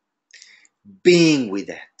 happily, being with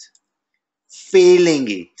it, feeling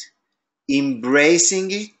it,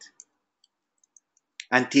 embracing it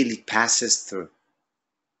until it passes through.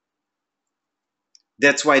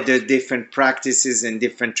 That's why there are different practices and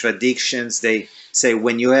different traditions. They say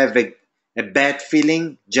when you have a bad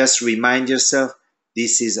feeling, just remind yourself,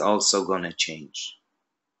 this is also going to change.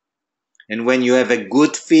 And when you have a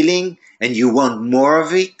good feeling and you want more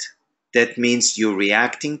of it, that means you're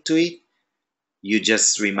reacting to it. You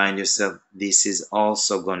just remind yourself, this is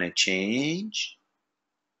also going to change.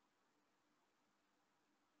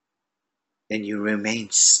 And you remain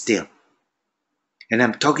still. And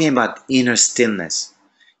I'm talking about inner stillness.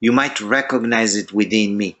 You might recognize it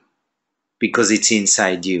within me because it's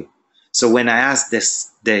inside you. So when I ask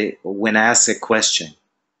a question,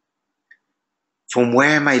 from where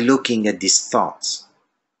am I looking at these thoughts?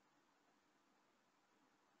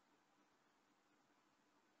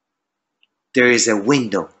 There is a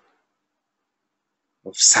window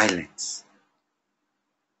of silence,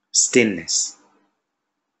 stillness.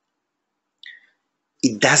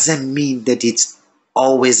 It doesn't mean that it's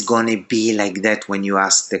always going to be like that when you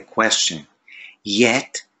ask the question.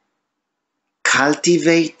 Yet,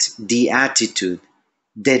 cultivate the attitude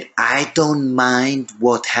that I don't mind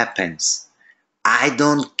what happens. I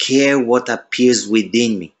don't care what appears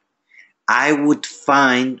within me. I would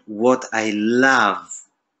find what I love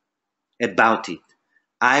about it.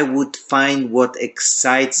 I would find what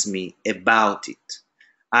excites me about it.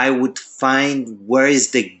 I would find where is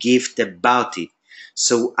the gift about it.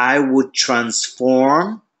 So I would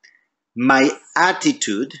transform my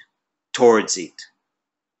attitude towards it.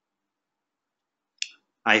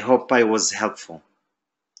 I hope I was helpful.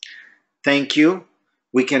 Thank you.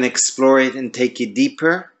 We can explore it and take it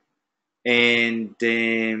deeper. And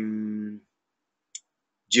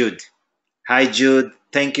Jude. Hi, Jude.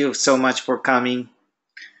 Thank you so much for coming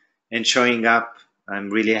and showing up. I'm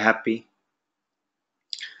really happy.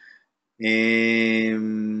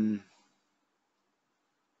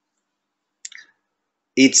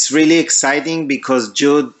 It's really exciting because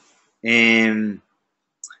Jude is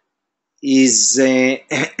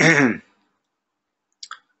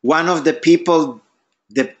one of the people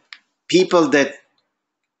that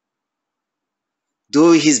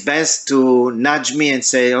do his best to nudge me and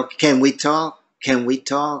say, okay, can we talk? Can we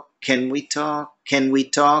talk? Can we talk? Can we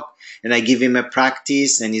talk? And I give him a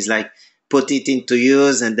practice and he's like, put it into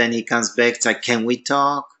use. And then he comes back, it's like, can we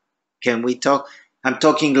talk? Can we talk? I'm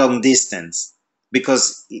talking long distance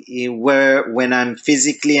because when I'm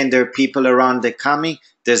physically and there are people around that coming,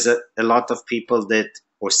 there's a lot of people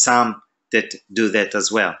or some that do that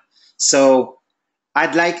as well. So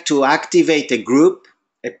I'd like to activate a group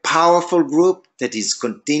a powerful group that is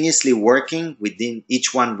continuously working within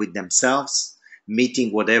each one with themselves,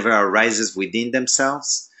 meeting whatever arises within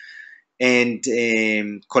themselves, and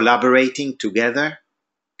collaborating together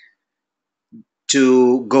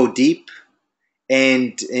to go deep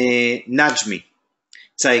and nudge me.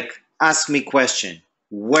 It's like, ask me question.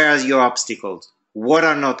 Where are your obstacles? What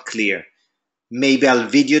are not clear? Maybe I'll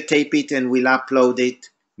videotape it and we'll upload it.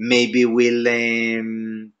 Maybe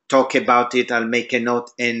we'll talk about it. I'll make a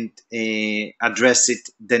note and address it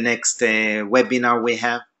the next webinar we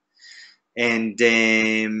have. And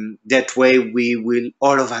that way we will,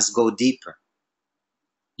 all of us, go deeper.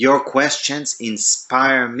 Your questions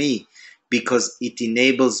inspire me because it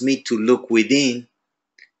enables me to look within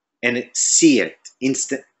and see it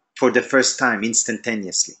for the first time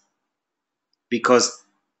instantaneously, because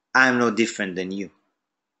I'm no different than you.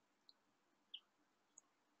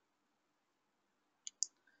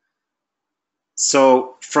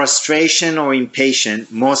 So frustration or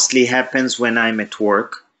impatience mostly happens when I'm at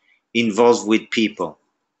work, involved with people.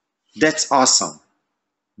 That's awesome.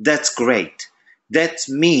 That's great. That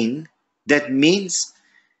means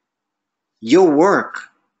your work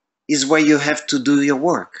is where you have to do your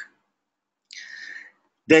work.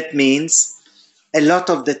 That means a lot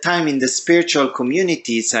of the time in the spiritual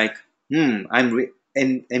community, it's like, and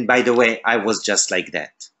by the way, I was just like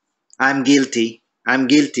that. I'm guilty.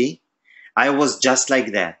 I was just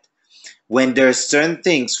like that. When there are certain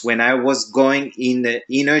things, when I was going in the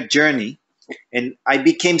inner journey, and I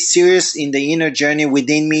became serious in the inner journey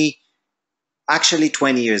within me, actually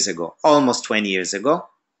 20 years ago, almost 20 years ago.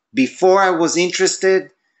 Before I was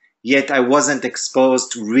interested, yet I wasn't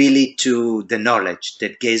exposed really to the knowledge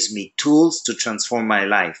that gives me tools to transform my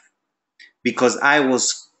life, because I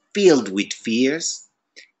was filled with fears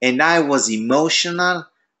and I was emotional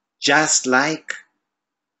just like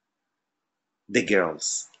the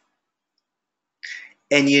girls.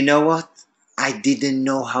 And you know what? I didn't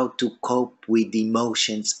know how to cope with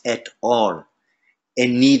emotions at all,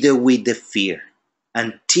 and neither with the fear,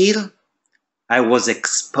 until I was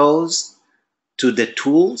exposed to the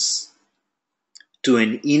tools, to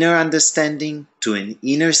an inner understanding, to an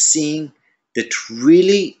inner seeing that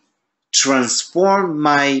really transformed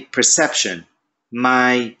my perception,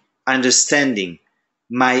 my understanding,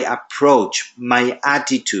 my approach, my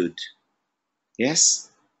attitude. Yes?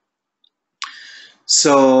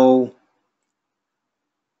 So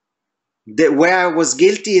where I was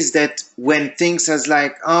guilty is that when things was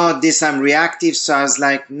like, oh, this I'm reactive, so I was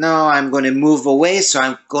like, no, I'm going to move away, so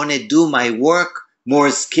I'm going to do my work more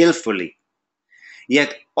skillfully.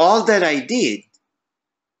 Yet all that I did,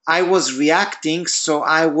 I was reacting, so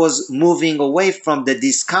I was moving away from the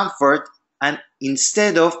discomfort, and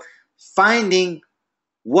instead of finding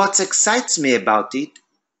what excites me about it,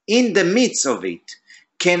 in the midst of it,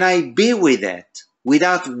 can I be with that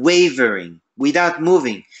without wavering, without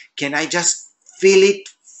moving? Can I just feel it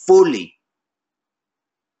fully?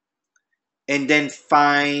 And then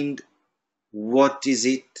find what is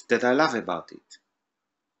it that I love about it.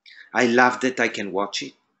 I love that I can watch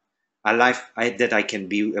it. I love that I can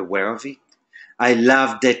be aware of it. I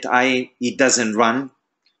love that it doesn't run.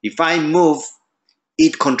 If I move,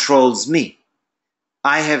 it controls me.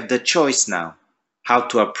 I have the choice now how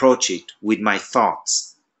to approach it with my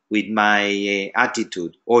thoughts, with my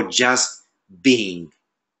attitude, or just being,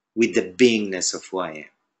 with the beingness of who I am.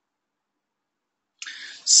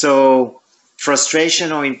 So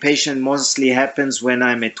frustration or impatience mostly happens when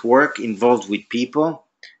I'm at work, involved with people.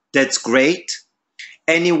 That's great.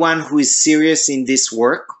 Anyone who is serious in this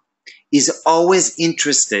work is always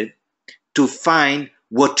interested to find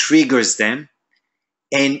what triggers them,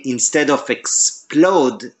 and instead of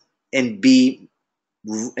explode and be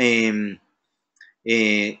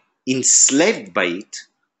enslaved by it,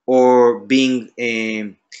 or being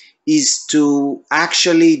is to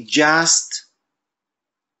actually just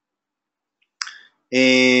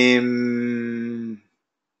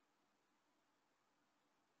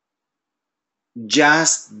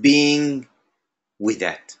being with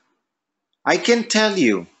that. I can tell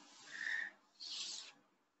you,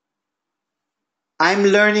 I'm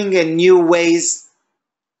learning a new ways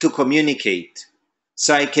to communicate,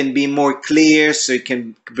 so I can be more clear, so you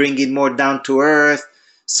can bring it more down to earth.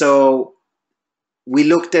 So we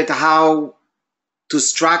looked at how to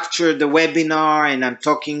structure the webinar, and I'm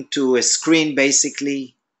talking to a screen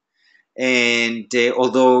basically. And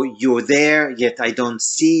although you're there, yet I don't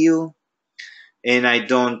see you and I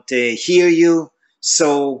don't hear you.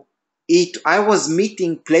 So I was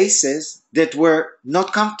meeting places that were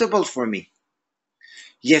not comfortable for me,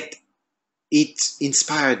 yet it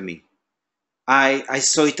inspired me. I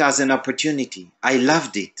saw it as an opportunity. I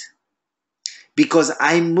loved it because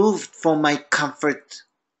I moved from my comfort.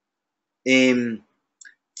 It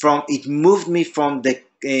moved me from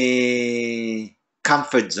the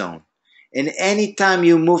comfort zone. And anytime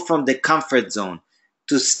you move from the comfort zone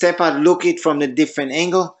to step out, look it from a different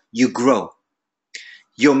angle, you grow.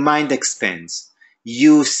 Your mind expands.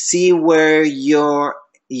 You see where your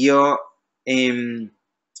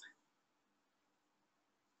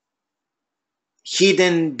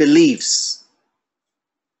hidden beliefs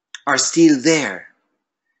are still there,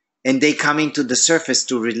 and they come into the surface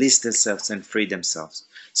to release themselves and free themselves.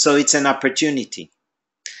 So it's an opportunity.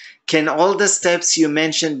 Can all the steps you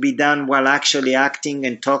mentioned be done while actually acting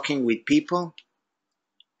and talking with people?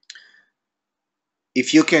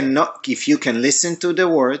 If you can listen to the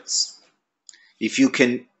words, if you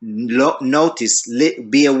can notice,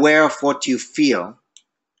 be aware of what you feel.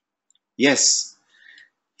 Yes,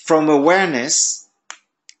 from awareness,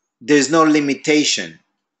 there's no limitation.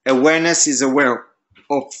 Awareness is aware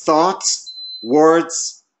of thoughts,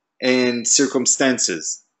 words, and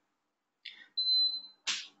circumstances.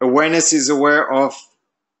 Awareness is aware of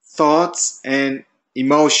thoughts and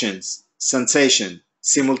emotions, sensation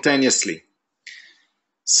simultaneously.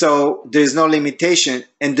 So there's no limitation,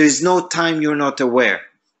 and there's no time you're not aware.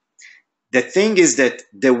 The thing is that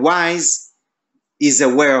the wise is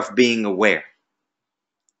aware of being aware.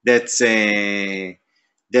 That's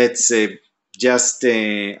just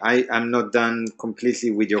I'm not done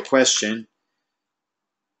completely with your question.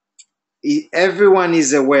 Everyone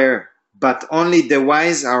is aware, but only the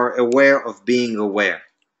wise are aware of being aware.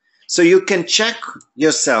 So you can check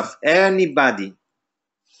yourself, anybody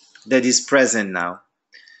that is present now.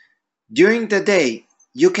 During the day,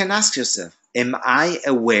 you can ask yourself, am I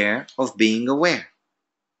aware of being aware?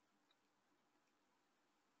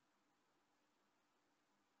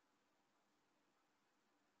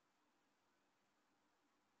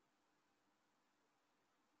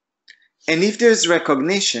 And if there's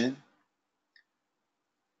recognition,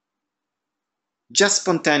 just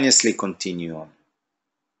spontaneously continue on.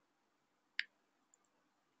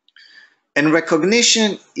 And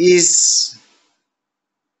recognition is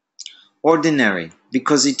ordinary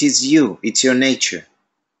because it is you, it's your nature.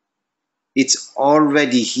 It's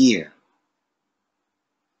already here.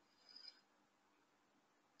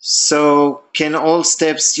 So can all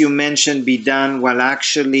steps you mentioned be done while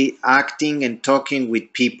actually acting and talking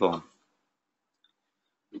with people?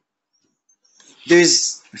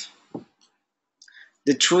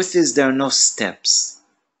 The truth is there are no steps.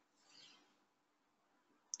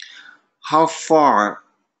 How far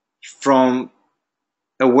from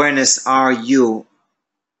awareness are you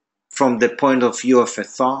from the point of view of a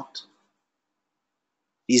thought?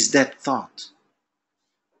 Is that thought?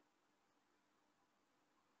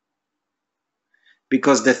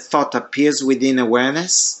 Because the thought appears within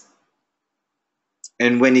awareness,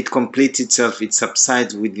 and when it completes itself, it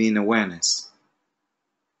subsides within awareness.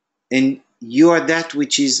 And you are that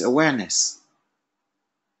which is awareness.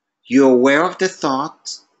 You're aware of the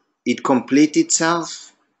thought, it completes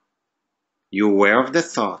itself, you're aware of the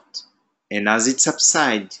thought, and as it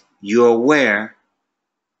subsides, you're aware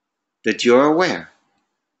that you're aware.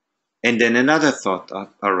 And then another thought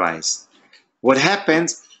arises. What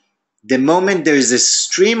happens, the moment there is a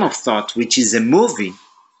stream of thought, which is a movie,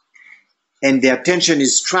 and the attention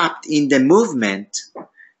is trapped in the movement,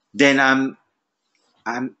 then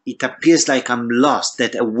it appears like I'm lost,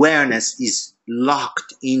 that awareness is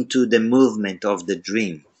locked into the movement of the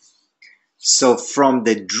dream. So from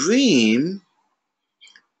the dream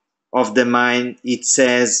of the mind, it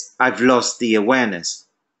says, I've lost the awareness.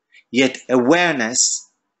 Yet awareness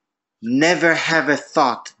never have a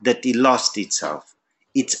thought that it lost itself.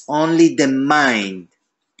 It's only the mind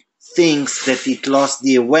thinks that it lost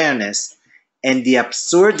the awareness, and the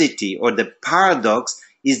absurdity or the paradox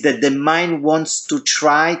is that the mind wants to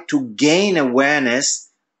try to gain awareness,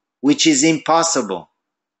 which is impossible.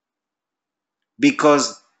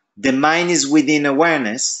 Because the mind is within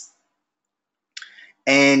awareness,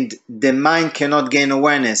 and the mind cannot gain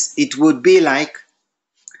awareness. It would be like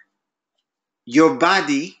your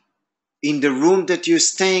body in the room that you're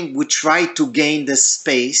staying would try to gain the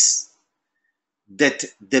space that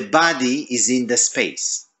the body is in the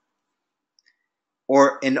space.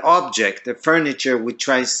 Or an object, a furniture,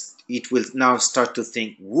 it will now start to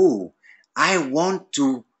think, woo, I want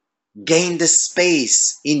to gain the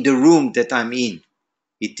space in the room that I'm in.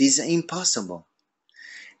 It is impossible.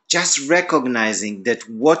 Just recognizing that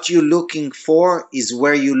what you're looking for is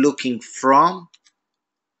where you're looking from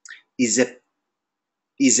is a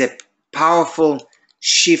powerful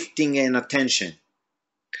shifting in attention.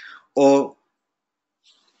 Or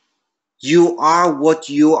You are what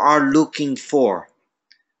you are looking for.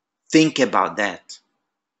 Think about that.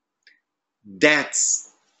 That's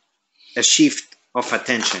a shift of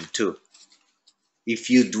attention too. If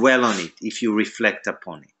you dwell on it, if you reflect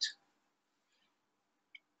upon it.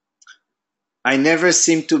 I never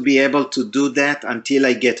seem to be able to do that until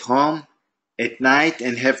I get home at night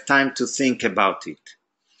and have time to think about it.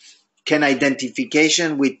 Can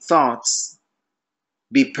identification with thoughts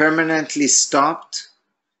be permanently stopped?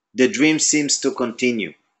 The dream seems to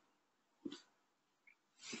continue.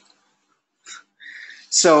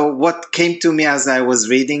 So what came to me as I was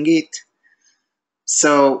reading it?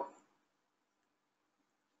 So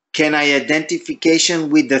can identification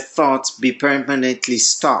with the thoughts be permanently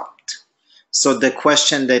stopped? So the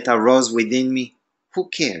question that arose within me, who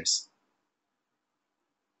cares?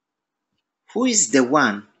 Who is the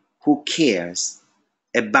one who cares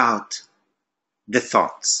about the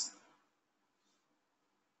thoughts?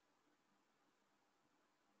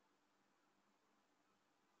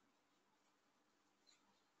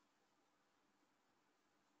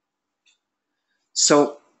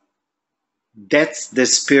 So that's the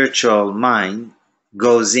spiritual mind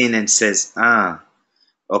goes in and says,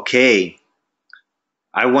 okay,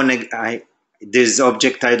 this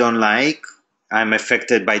object I don't like, I'm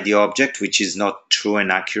affected by the object, which is not true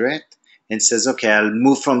and accurate, and says, okay, I'll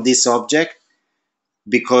move from this object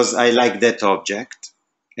because I like that object.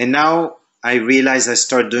 And now I realize I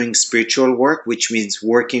start doing spiritual work, which means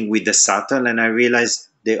working with the subtle, and I realize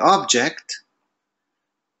the object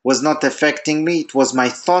was not affecting me. It was my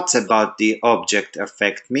thoughts about the object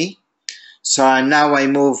affect me. So now I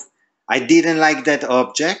move. I didn't like that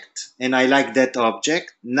object and I like that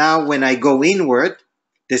object. Now when I go inward,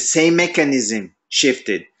 the same mechanism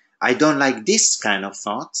shifted. I don't like this kind of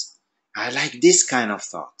thoughts. I like this kind of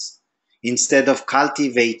thoughts. Instead of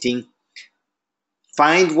cultivating,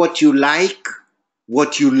 find what you like,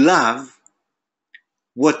 what you love,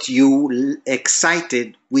 what you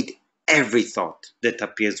excited with every thought that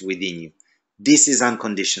appears within you. This is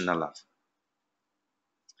unconditional love.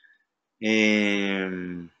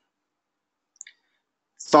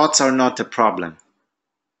 Thoughts are not a problem.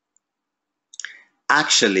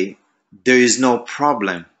 Actually, there is no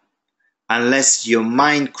problem unless your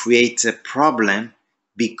mind creates a problem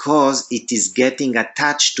because it is getting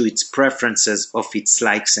attached to its preferences of its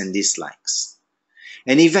likes and dislikes.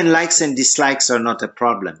 And even likes and dislikes are not a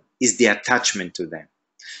problem, it's the attachment to them.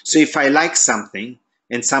 So if I like something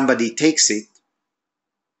and somebody takes it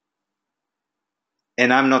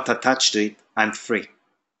and I'm not attached to it, I'm free.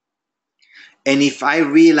 And if I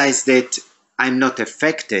realize that I'm not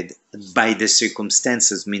affected by the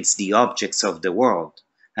circumstances, means the objects of the world,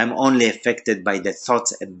 I'm only affected by the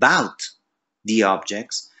thoughts about the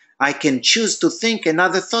objects, I can choose to think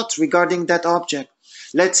another thought regarding that object.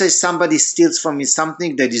 Let's say somebody steals from me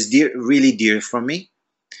something that is really dear for me,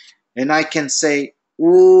 and I can say,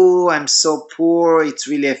 "Ooh, I'm so poor, it's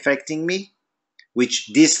really affecting me,"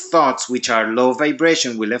 which these thoughts, which are low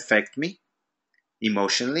vibration, will affect me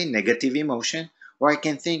emotionally, negative emotion. Or I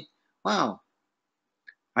can think, wow,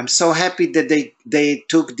 I'm so happy that they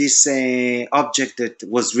took this object that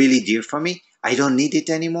was really dear for me. I don't need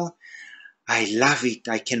it anymore. I love it.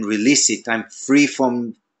 I can release it. I'm free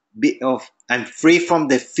from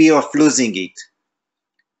the fear of losing it.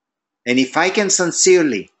 And if I can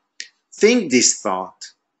sincerely think this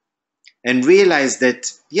thought and realize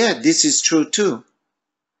that, yeah, this is true too,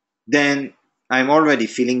 then I'm already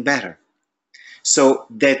feeling better. So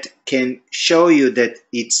that can show you that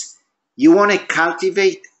you want to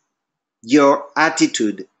cultivate your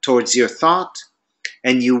attitude towards your thought,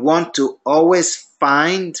 and you want to always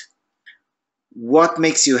find what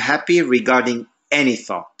makes you happy regarding any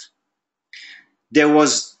thought. There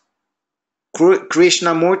was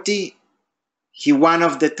Krishnamurti. One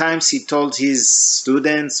of the times he told his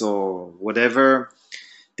students or whatever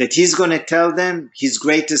that he's going to tell them his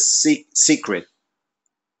greatest secret.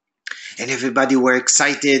 And everybody were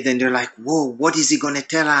excited and they're like, whoa, what is he going to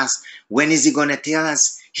tell us? When is he going to tell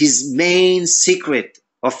us his main secret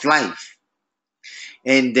of life?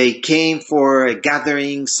 And they came for a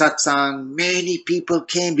gathering, satsang. Many people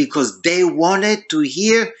came because they wanted to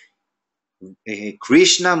hear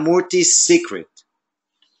Krishnamurti's secret.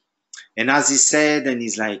 And as he said, and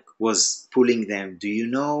he's like, was pulling them, do you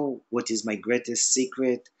know what is my greatest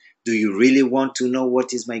secret? Do you really want to know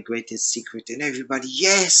what is my greatest secret? And everybody,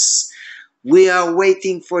 yes, we are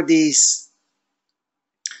waiting for this.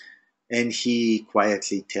 And he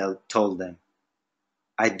quietly told them,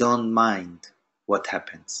 I don't mind what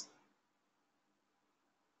happens.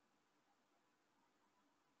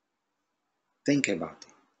 Think about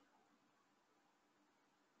it.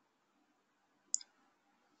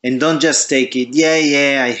 And don't just take it,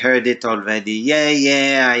 yeah, I heard it already.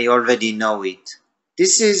 Yeah, I already know it.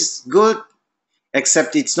 This is good,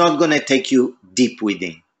 except it's not going to take you deep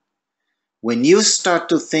within. When you start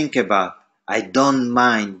to think about, I don't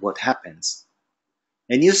mind what happens,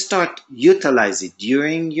 and you start utilize it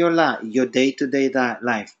during your life, your day-to-day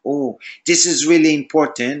life. Oh, this is really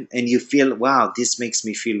important, and you feel, wow, this makes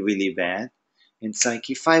me feel really bad. And it's like,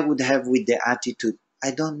 if I would have with the attitude, I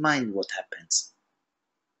don't mind what happens,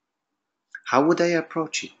 how would I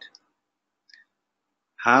approach it?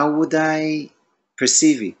 How would I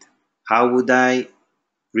perceive it? How would I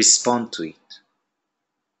respond to it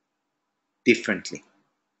differently?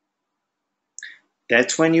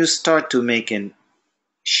 That's when you start to make a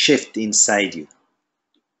shift inside you,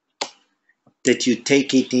 that you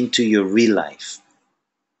take it into your real life.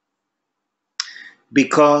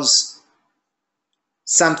 Because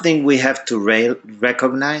something we have to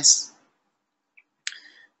recognize,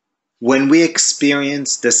 when we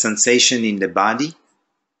experience the sensation in the body,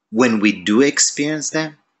 when we do experience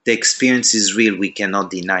them, the experience is real, we cannot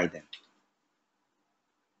deny them.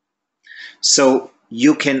 So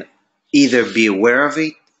you can either be aware of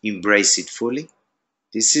it, embrace it fully.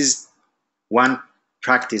 This is one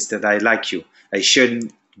practice that I like you. I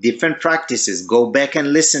shared different practices. Go back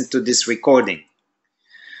and listen to this recording.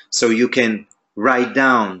 So you can write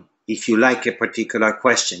down if you like a particular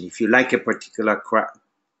question, if you like a particular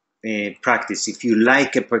practice, if you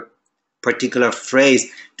like a particular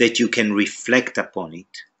phrase that you can reflect upon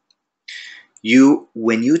it.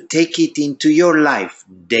 When you take it into your life,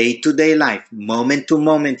 day-to-day life, moment to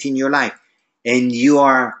moment in your life, and you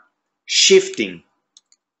are shifting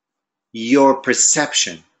your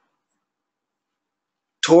perception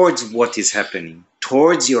towards what is happening,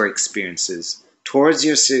 towards your experiences, towards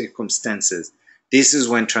your circumstances, this is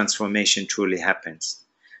when transformation truly happens.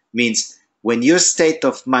 Means when your state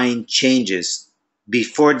of mind changes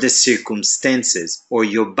before the circumstances or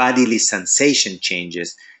your bodily sensation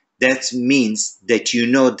changes, that means that you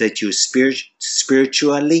know that you're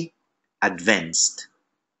spiritually advanced,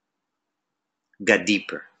 got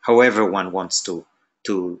deeper, however one wants to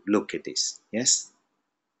look at this. Yes?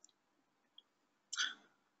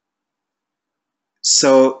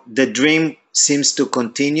 So the dream seems to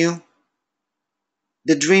continue.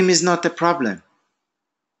 The dream is not a problem.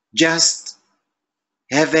 Just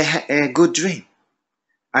have a good dream.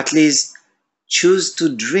 At least choose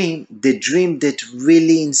to dream the dream that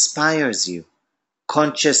really inspires you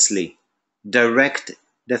consciously. Direct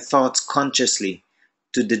the thoughts consciously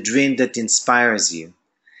to the dream that inspires you.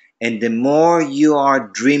 And the more you are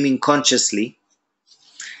dreaming consciously,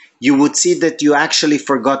 you would see that you actually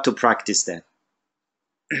forgot to practice that.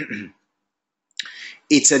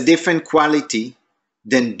 It's a different quality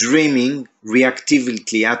than dreaming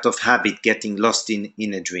reactively out of habit, getting lost in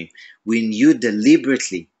a dream. When you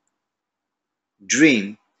deliberately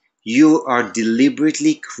dream, you are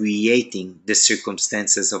deliberately creating the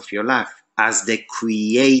circumstances of your life as the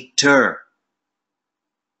creator,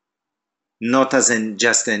 not as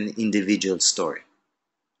just an individual story.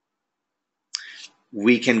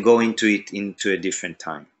 We can go into it into a different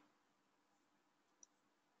time.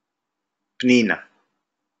 Pnina.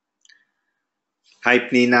 Hi,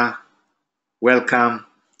 Pnina. Welcome.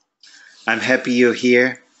 I'm happy you're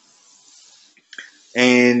here.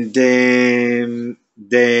 And the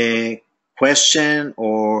question,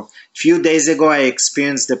 or a few days ago, I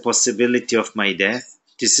experienced the possibility of my death.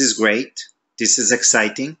 This is great. This is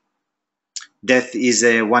exciting. Death is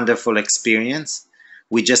a wonderful experience.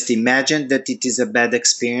 We just imagine that it is a bad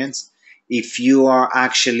experience. If you are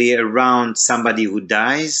actually around somebody who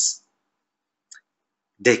dies,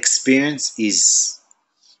 the experience is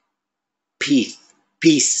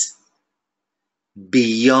peace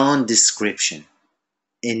beyond description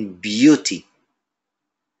and beauty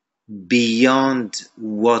beyond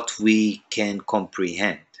what we can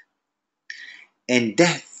comprehend. And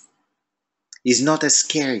death is not a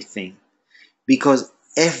scary thing, because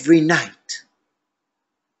every night,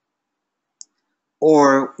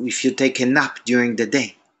 or if you take a nap during the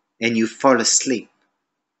day and you fall asleep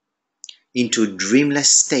into a dreamless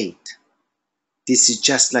state, this is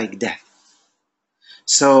just like death.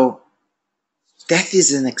 So death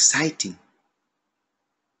is an exciting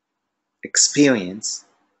experience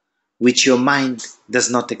which your mind does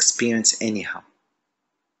not experience anyhow.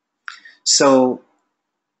 So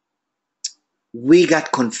we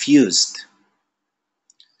got confused.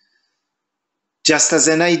 Just as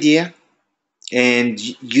an idea, and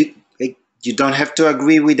you don't have to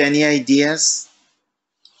agree with any ideas.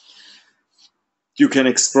 You can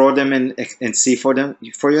explore them and see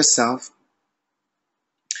for yourself.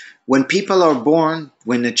 When people are born,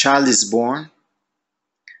 when a child is born,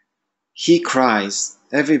 he cries,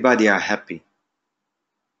 everybody are happy.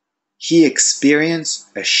 He experiences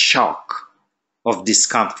a shock of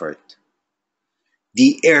discomfort.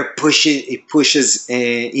 The air pushes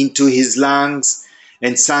into his lungs,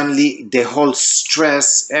 and suddenly the whole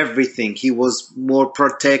stress, everything, he was more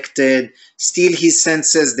protected. Still he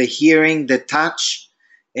senses the hearing, the touch,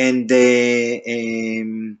 and they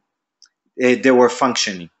were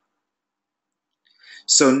functioning.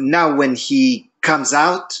 So now when he comes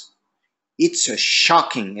out, it's a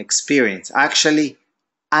shocking experience, actually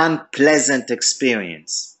unpleasant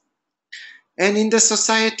experience. And in the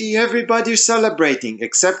society, everybody is celebrating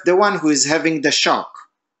except the one who is having the shock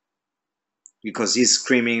because he's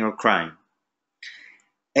screaming or crying.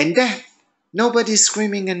 And death, nobody is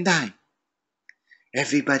screaming and dying.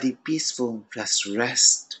 Everybody peaceful, just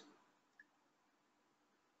rest.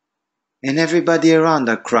 And everybody around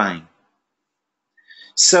are crying.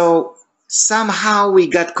 So somehow we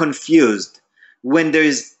got confused. When there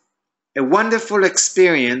is a wonderful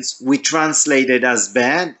experience, we translate it as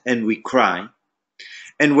bad and we cry.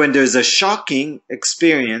 And when there's a shocking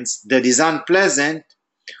experience that is unpleasant,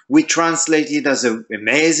 we translate it as an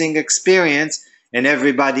amazing experience and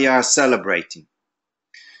everybody are celebrating.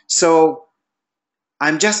 So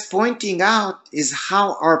I'm just pointing out is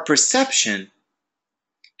how our perception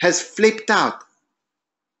has flipped out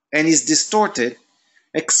and is distorted.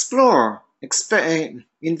 Explore,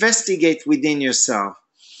 investigate within yourself,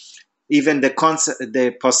 even the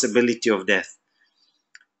possibility of death.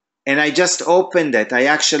 And I just opened it. I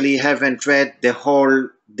actually haven't read the whole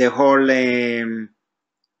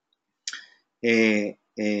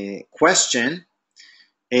question,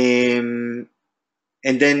 and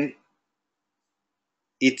then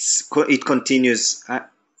it continues.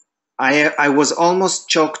 I was almost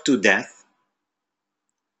choked to death,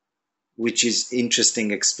 which is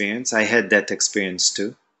interesting experience. I had that experience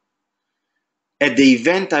too. At the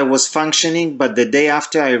event, I was functioning, but the day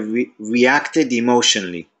after, I reacted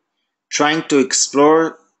emotionally, trying to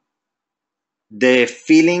explore the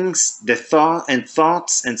feelings, the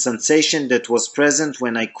thoughts and sensation that was present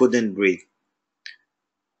when I couldn't breathe.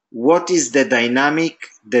 What is the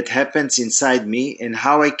dynamic that happens inside me and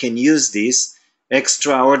how I can use this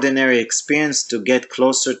extraordinary experience to get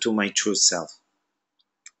closer to my true self?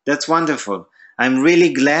 That's wonderful. I'm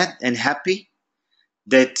really glad and happy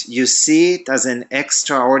that you see it as an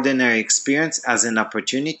extraordinary experience, as an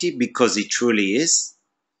opportunity, because it truly is.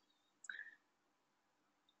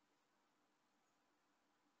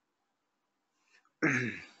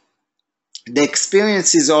 The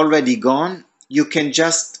experience is already gone. You can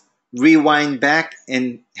just rewind back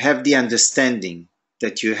and have the understanding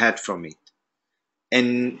that you had from it.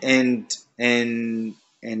 And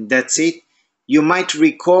that's it. You might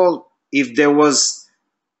recall if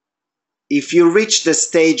you reach the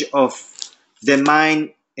stage of the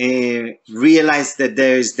mind realize that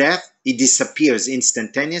there is death, it disappears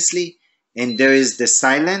instantaneously, and there is the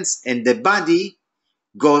silence, and the body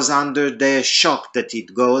goes under the shock that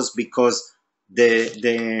it goes because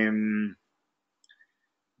the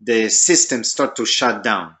system start to shut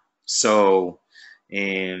down. So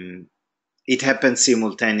it happens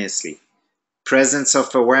simultaneously. Presence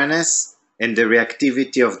of awareness and the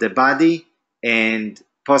reactivity of the body, and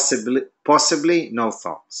possibly no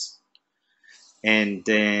thoughts. And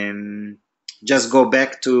just go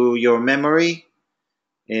back to your memory,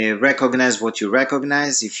 recognize what you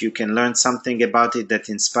recognize. If you can learn something about it that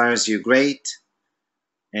inspires you, great,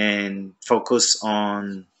 and focus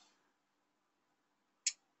on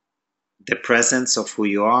the presence of who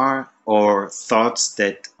you are, or thoughts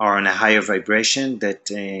that are on a higher vibration that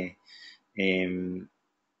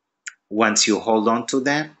once you hold on to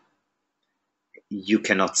them, you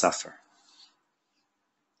cannot suffer.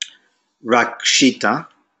 Rakshita.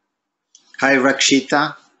 Hi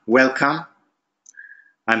Rakshita, welcome.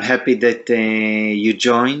 I'm happy that you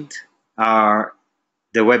joined the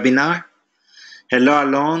webinar. Hello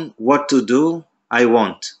Alon, what to do? I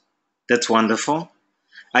won't. That's wonderful.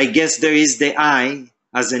 I guess there is the I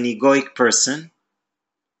as an egoic person.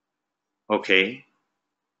 Okay,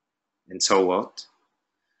 and so what?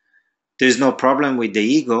 There's no problem with the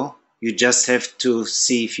ego. You just have to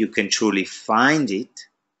see if you can truly find it.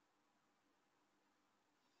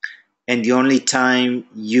 And the only time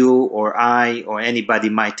you or I or anybody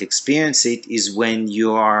might experience it is when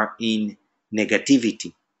you are in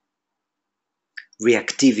negativity,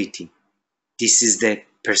 reactivity. This is the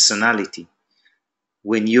personality.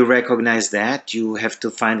 When you recognize that, you have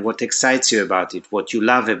to find what excites you about it, what you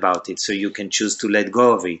love about it, so you can choose to let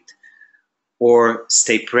go of it or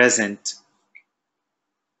stay present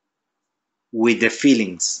with the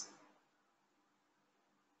feelings,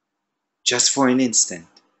 just for an instant,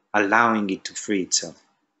 allowing it to free itself.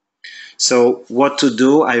 So what to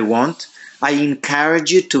do? I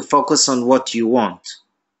encourage you to focus on what you want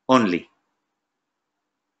only.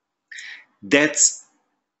 That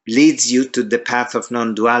leads you to the path of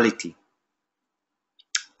non-duality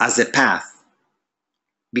as a path,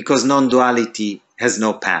 because non-duality has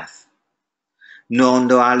no path.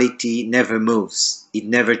 Non-duality never moves, it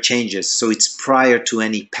never changes, so it's prior to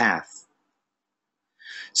any path.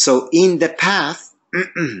 So in the path,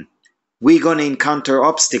 we're going to encounter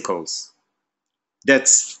obstacles.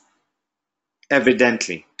 That's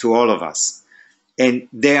evidently to all of us. And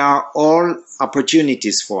they are all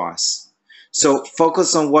opportunities for us. So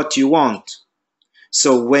focus on what you want.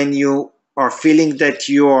 So when you are feeling that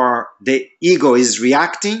the ego is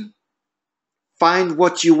reacting, find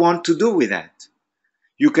what you want to do with that.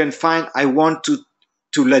 You can find, I want to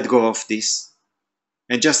let go of this.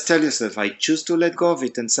 And just tell yourself, I choose to let go of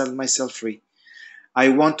it and set myself free. I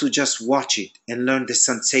want to just watch it and learn the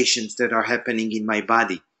sensations that are happening in my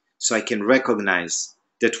body so I can recognize.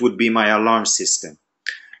 That would be my alarm system.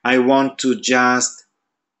 I want to just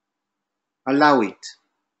allow it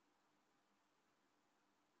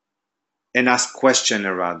and ask questions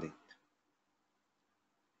around it.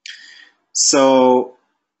 So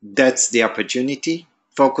that's the opportunity.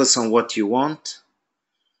 Focus on what you want.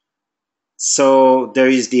 So there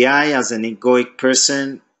is the I as an egoic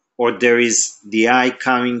person, or there is the I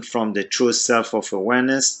coming from the true self of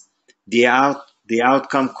awareness. The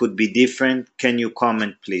outcome could be different. Can you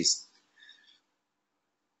comment, please?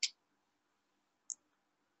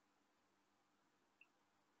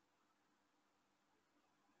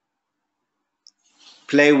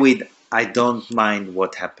 Play with I don't mind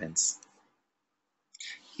what happens.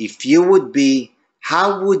 If you would be,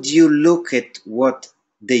 how would you look at what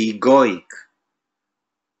the egoic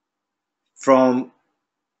from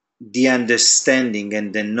the understanding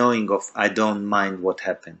and the knowing of I don't mind what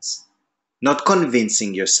happens? Not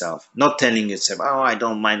convincing yourself, not telling yourself, oh, I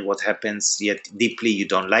don't mind what happens, yet deeply you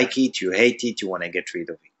don't like it, you hate it, you want to get rid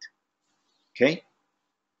of it. Okay?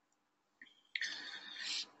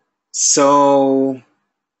 So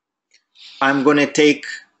I'm going to take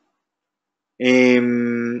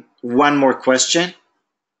one more question,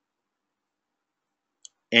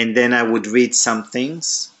 and then I would read some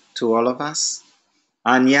things to all of us.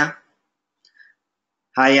 Anya.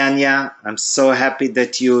 Hi, Anya. I'm so happy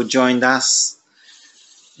that you joined us.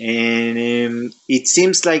 And it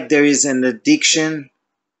seems like there is an addiction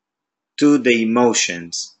to the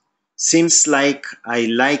emotions. Seems like I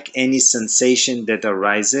like any sensation that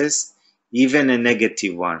arises, even a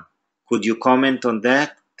negative one. Could you comment on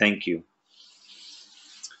that? Thank you.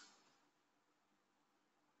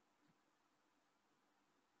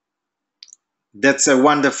 That's a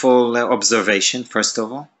wonderful observation, first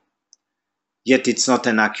of all. Yet it's not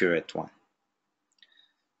an accurate one.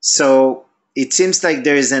 So it seems like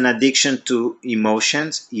there is an addiction to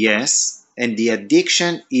emotions, yes, and the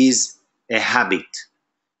addiction is a habit.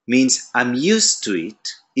 Means I'm used to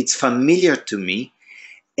it, it's familiar to me,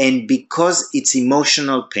 and because it's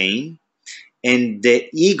emotional pain, and the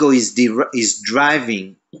ego is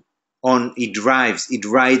driving on, it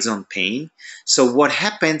rides on pain. So what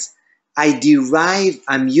happens,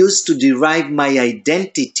 I'm used to derive my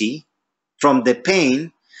identity from the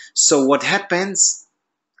pain. So what happens,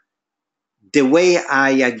 the way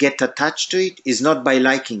I get attached to it is not by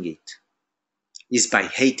liking it, is by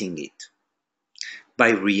hating it, by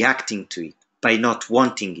reacting to it, by not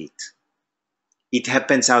wanting it. It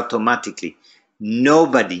happens automatically.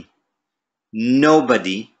 Nobody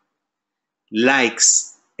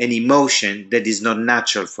likes an emotion that is not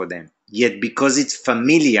natural for them. Yet because it's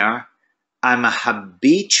familiar, I'm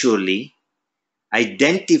habitually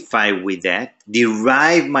identify with that,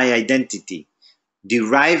 derive my identity.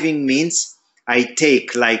 Deriving means I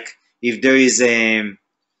take, like if there is a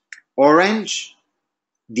orange,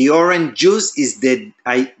 the orange juice is the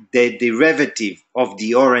derivative of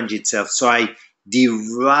the orange itself. So I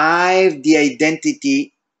derive the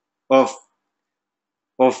identity of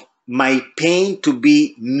my pain to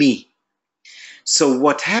be me. So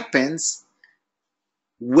what happens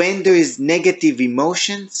when there is negative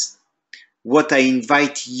emotions, what I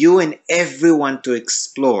invite you and everyone to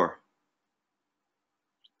explore,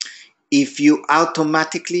 if you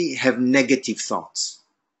automatically have negative thoughts,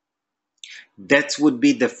 that would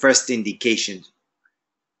be the first indication.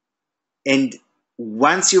 And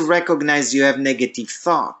once you recognize you have negative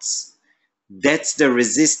thoughts, that's the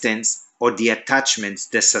resistance or the attachments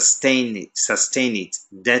that sustain it.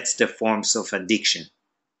 That's the forms of addiction.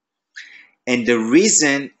 And the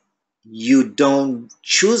reason you don't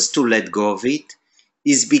choose to let go of it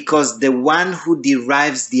is because the one who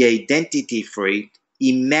derives the identity for it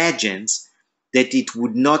imagines that it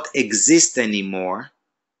would not exist anymore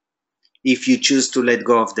if you choose to let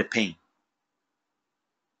go of the pain,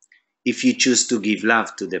 if you choose to give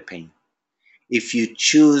love to the pain, if you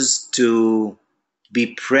choose to be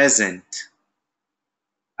present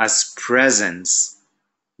as presence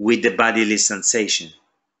with the bodily sensation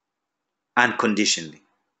unconditionally.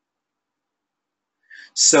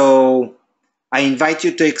 So I invite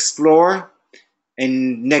you to explore,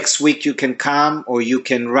 and next week you can come or you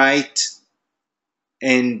can write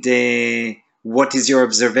and what is your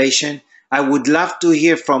observation. I would love to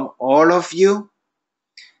hear from all of you.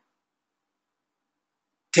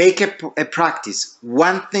 Take a practice,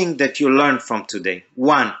 one thing that you learned from today,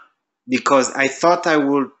 one, because I thought I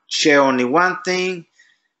would share only one thing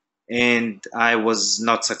and I was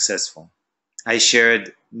not successful. I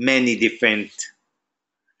shared many different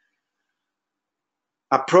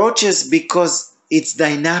approaches because it's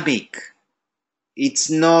dynamic. It's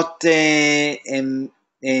not a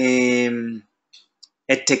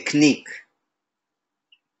technique.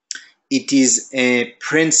 It is a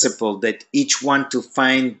principle that each one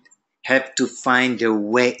have to find their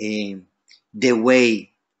way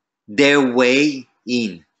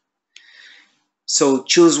in. So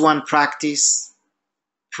choose one practice,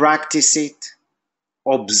 practice it,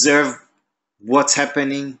 observe what's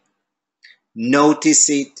happening, notice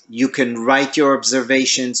it. You can write your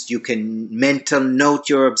observations, you can mental note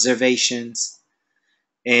your observations,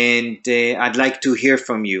 and I'd like to hear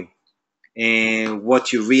from you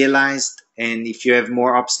what you realized, and if you have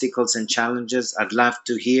more obstacles and challenges, I'd love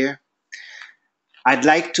to hear. I'd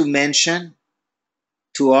like to mention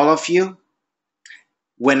to all of you,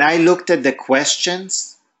 when I looked at the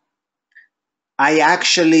questions, I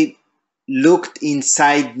actually looked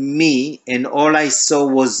inside me and all I saw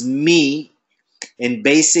was me, and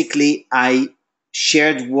basically I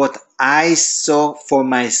shared what I saw for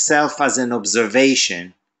myself as an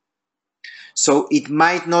observation. So it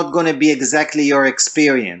might not gonna be exactly your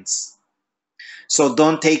experience. So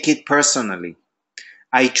don't take it personally.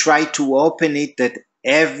 I try to open it that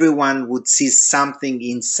everyone would see something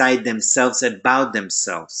inside themselves about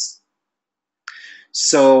themselves.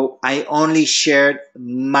 So I only shared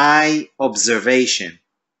my observation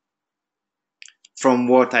from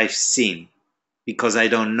what I've seen because I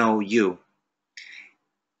don't know you.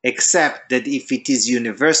 Except that if it is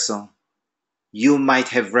universal, you might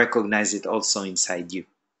have recognized it also inside you.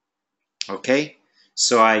 Okay?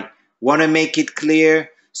 So I want to make it clear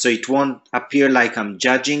so it won't appear like I'm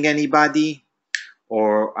judging anybody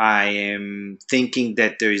or I am thinking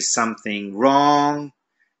that there is something wrong.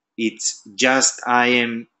 It's just I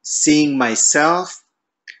am seeing myself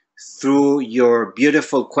through your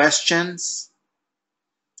beautiful questions,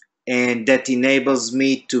 and that enables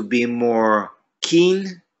me to be more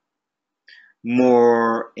keen,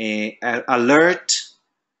 more alert,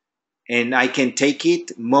 and I can take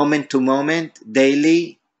it moment to moment,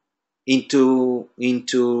 daily, into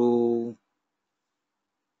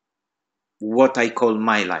what I call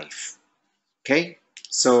my life. Okay,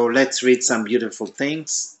 so let's read some beautiful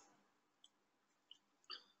things.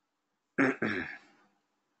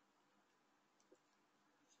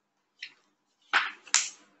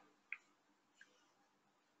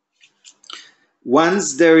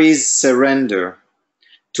 Once there is surrender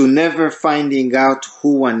to never finding out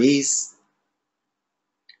who one is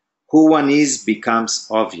becomes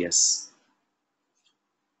obvious.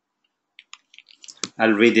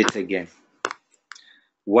 I'll read it again.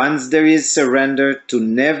 Once there is surrender to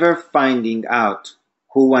never finding out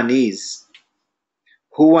who one is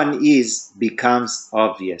becomes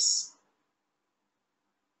obvious.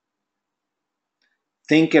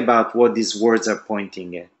 Think about what these words are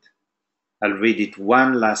pointing at. I'll read it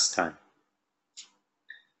one last time.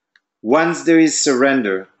 Once there is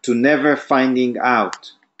surrender to never finding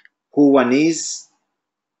out who one is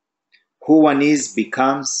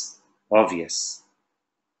becomes obvious.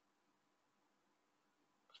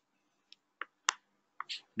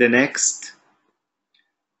 The next,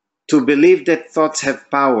 to believe that thoughts have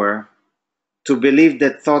power, to believe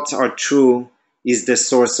that thoughts are true is the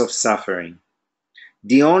source of suffering.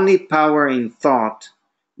 The only power in thought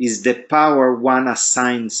is the power one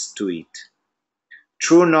assigns to it.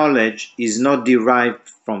 True knowledge is not derived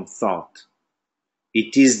from thought.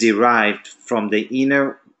 It is derived from the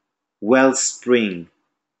inner wellspring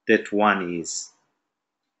that one is.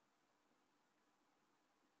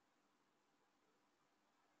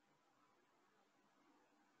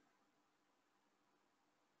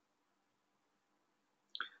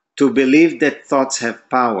 To believe that thoughts have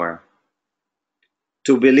power,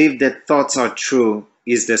 To believe that thoughts are true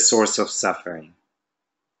is the source of suffering.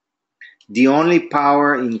 The only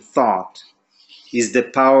power in thought is the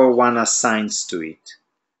power one assigns to it.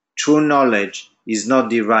 True knowledge is not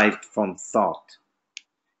derived from thought.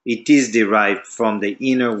 It is derived from the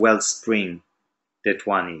inner wellspring that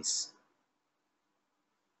one is.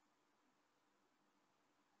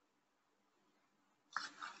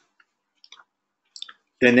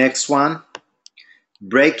 The next one,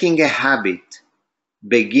 breaking a habit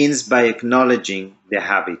begins by acknowledging the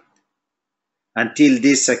habit. Until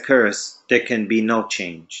this occurs, there can be no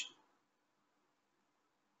change.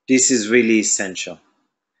 This is really essential.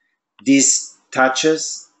 This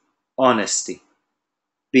touches honesty,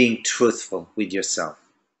 being truthful with yourself.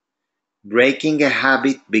 Breaking a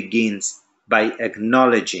habit begins by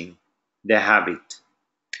acknowledging the habit.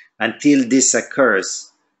 Until this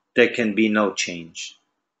occurs, there can be no change.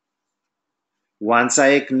 Once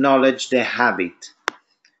I acknowledge the habit,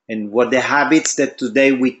 and what the habits that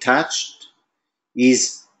today we touched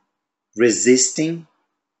is resisting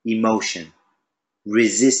emotion,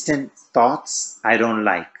 resistant thoughts I don't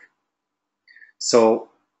like. So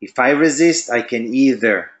if I resist, I can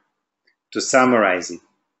either, to summarize it,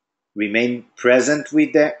 remain present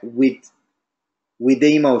with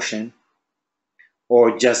the emotion,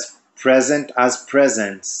 or just present as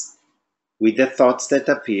presence with the thoughts that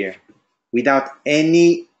appear without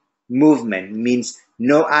any movement, means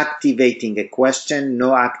no activating a question,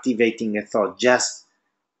 no activating a thought, just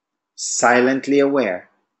silently aware.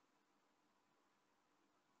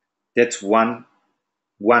 That's one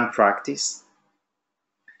practice.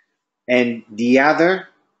 And the other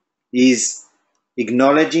is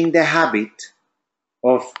acknowledging the habit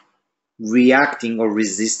of reacting or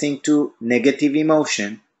resisting to negative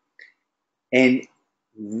emotion, and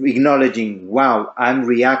acknowledging, wow, I'm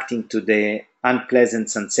reacting to the unpleasant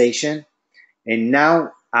sensation, and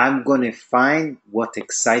now I'm going to find what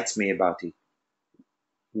excites me about it.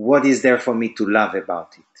 What is there for me to love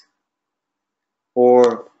about it?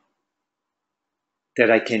 Or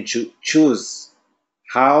that I can choose.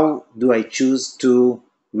 How do I choose to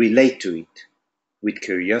relate to it? With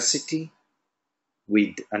curiosity,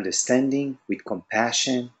 with understanding, with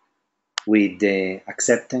compassion, with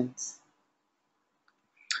acceptance.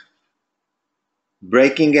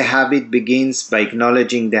 Breaking a habit begins by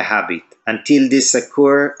acknowledging the habit. Until this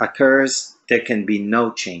occurs, there can be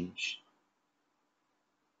no change.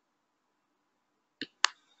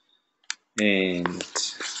 And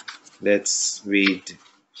let's read.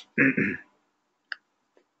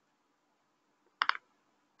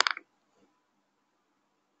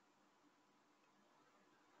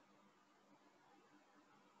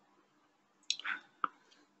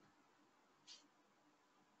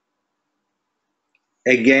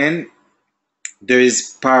 Again, there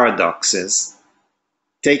is paradoxes.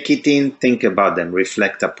 Take it in, think about them,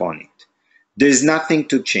 reflect upon it. There is nothing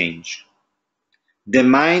to change. The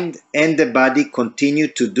mind and the body continue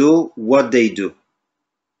to do what they do.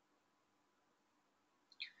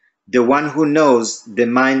 The one who knows the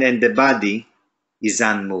mind and the body is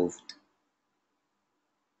unmoved.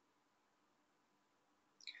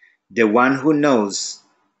 The one who knows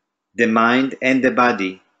the mind and the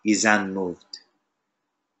body is unmoved.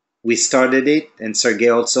 We started it, and Sergey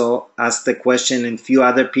also asked the question, and few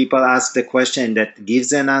other people asked the question that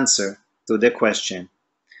gives an answer to the question.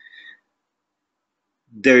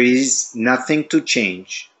 There is nothing to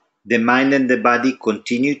change. The mind and the body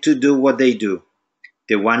continue to do what they do.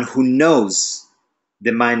 The one who knows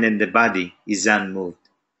the mind and the body is unmoved.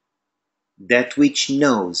 That which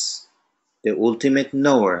knows, the ultimate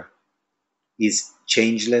knower, is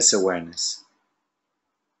changeless awareness,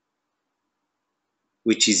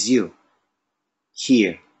 which is you,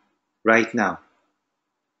 here, right now.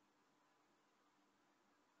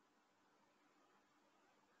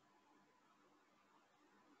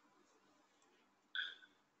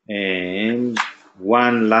 And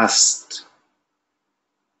one last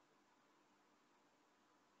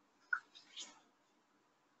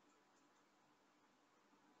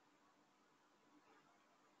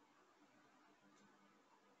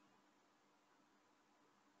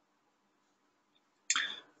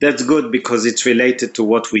That's good because it's related to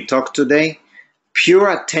what we talked today. Pure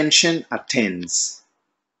attention attends.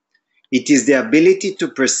 It is the ability to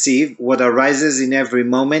perceive what arises in every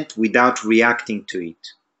moment without reacting to it.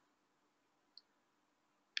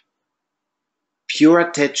 Pure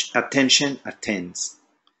attention attends.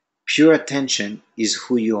 Pure attention is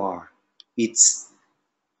who you are. It's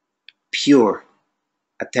pure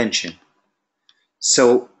attention.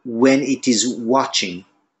 So when it is watching,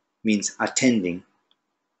 means attending,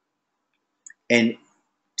 and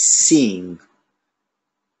seeing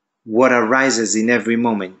what arises in every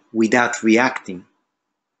moment without reacting,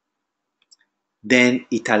 then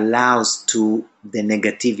it allows to the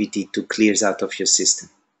negativity to clears out of your system.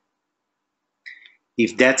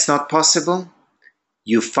 If that's not possible,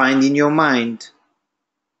 you find in your mind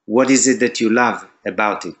what is it that you love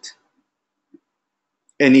about it.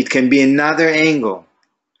 And it can be another angle.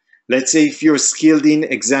 Let's say if you're skilled in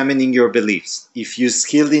examining your beliefs, if you're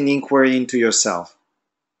skilled in inquiry into yourself,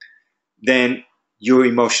 then you're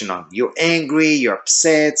emotional. You're angry, you're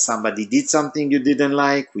upset, somebody did something you didn't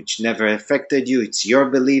like, which never affected you. It's your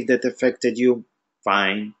belief that affected you.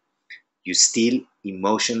 Fine. You're still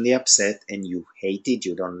emotionally upset and you hate it,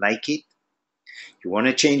 you don't like it. You want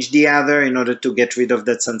to change the other in order to get rid of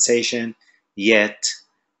that sensation, yet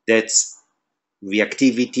that's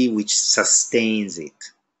reactivity which sustains it.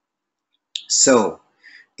 So,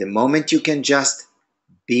 the moment you can just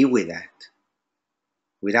be with that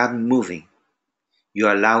without moving,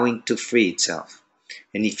 you're allowing to free itself.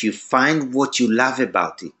 And if you find what you love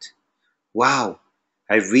about it, wow,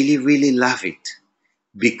 I really, really love it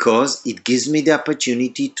because it gives me the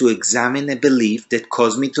opportunity to examine a belief that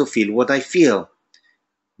caused me to feel what I feel.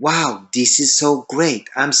 Wow, this is so great.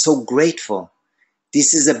 I'm so grateful.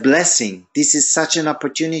 This is a blessing. This is such an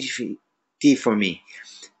opportunity for me.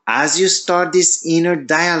 As you start this inner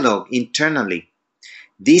dialogue internally,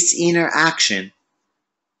 this inner action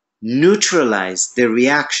neutralizes the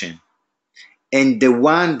reaction. And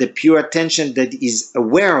the pure attention that is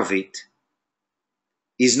aware of it,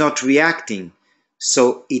 is not reacting.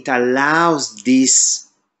 So it allows this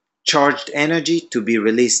charged energy to be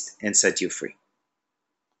released and set you free.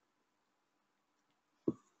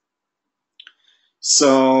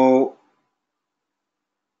 So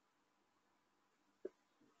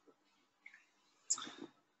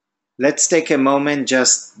let's take a moment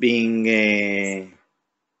just being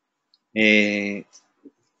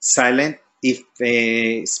silent.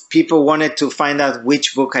 If people wanted to find out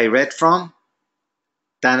which book I read from,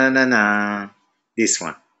 ta-na-na-na, this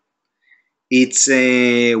one. It's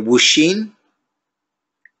Wushin.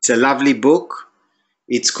 It's a lovely book.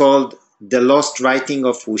 It's called The Lost Writing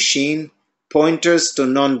of Wushin, Pointers to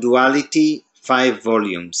Non-Duality, 5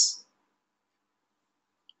 volumes.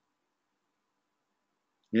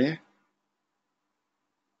 Yeah.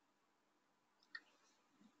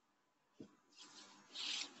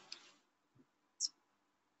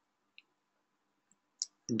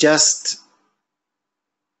 Just,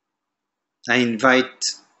 I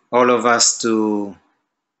invite all of us to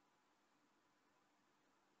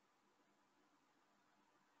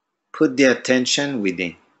put the attention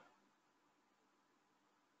within.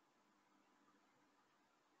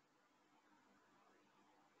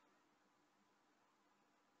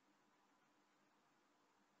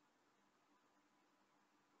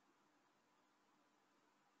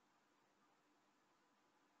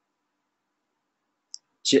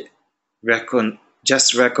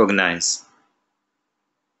 Just recognize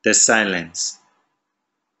the silence.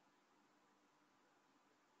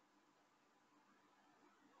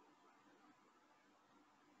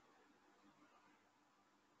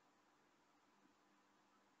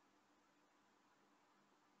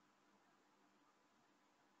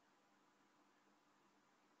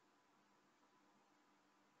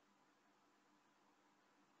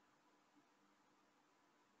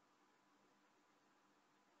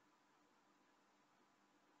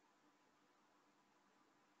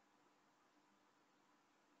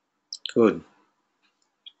 Good.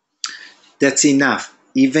 That's enough.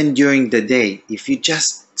 Even during the day, if you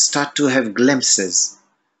just start to have glimpses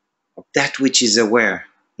of that which is aware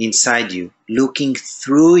inside you, looking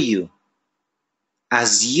through you,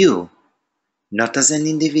 as you, not as an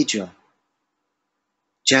individual,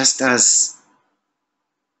 just as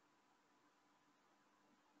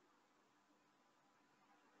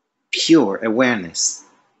pure awareness,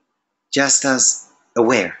 just as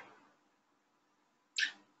aware.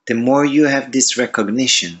 The more you have this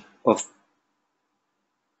recognition of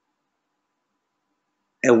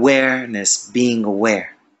awareness, being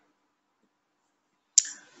aware,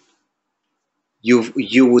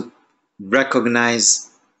 you would recognize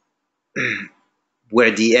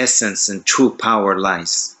where the essence and true power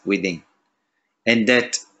lies within. And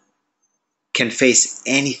that can face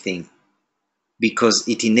anything because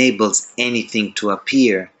it enables anything to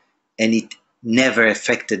appear and it never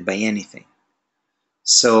affected by anything.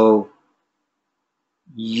 So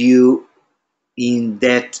you, in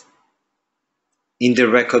the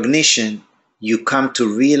recognition, you come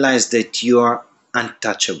to realize that you are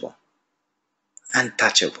untouchable.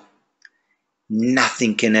 Untouchable.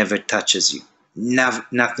 Nothing can ever touches you.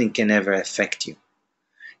 Nothing can ever affect you.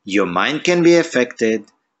 Your mind can be affected,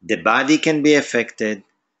 The body can be affected.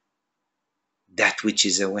 That which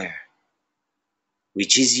is aware,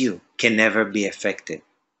 which is you, can never be affected.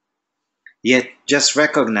 Yet just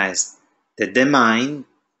recognize that the mind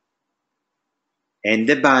and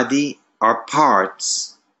the body are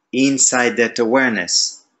parts inside that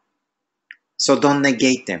awareness. So don't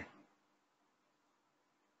negate them.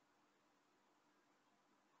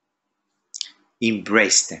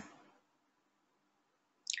 Embrace them.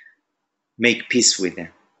 Make peace with them.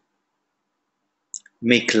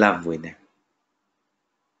 Make love with them.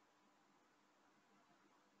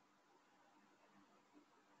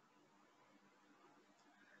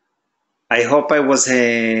 I hope I was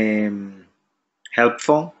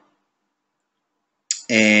helpful.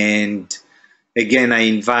 And again, I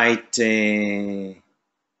invite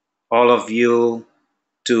all of you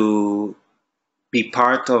to be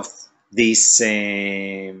part of these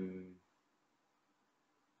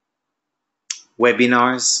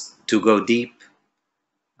webinars to go deep.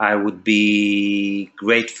 I would be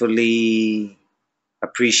gratefully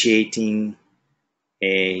appreciating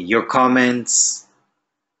your comments,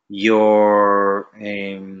 your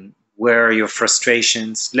where are your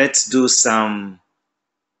frustrations. Let's do some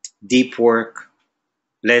deep work.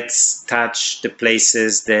 Let's touch the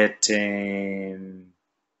places that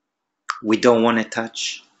we don't want to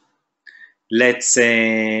touch. Let's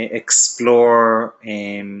explore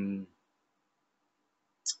any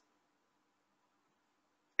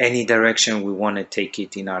direction we want to take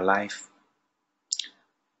it in our life.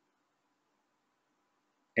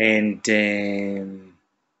 And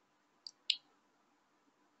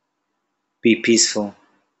be peaceful,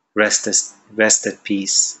 rest at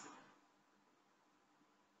peace.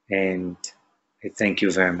 And I thank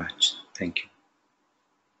you very much. Thank you.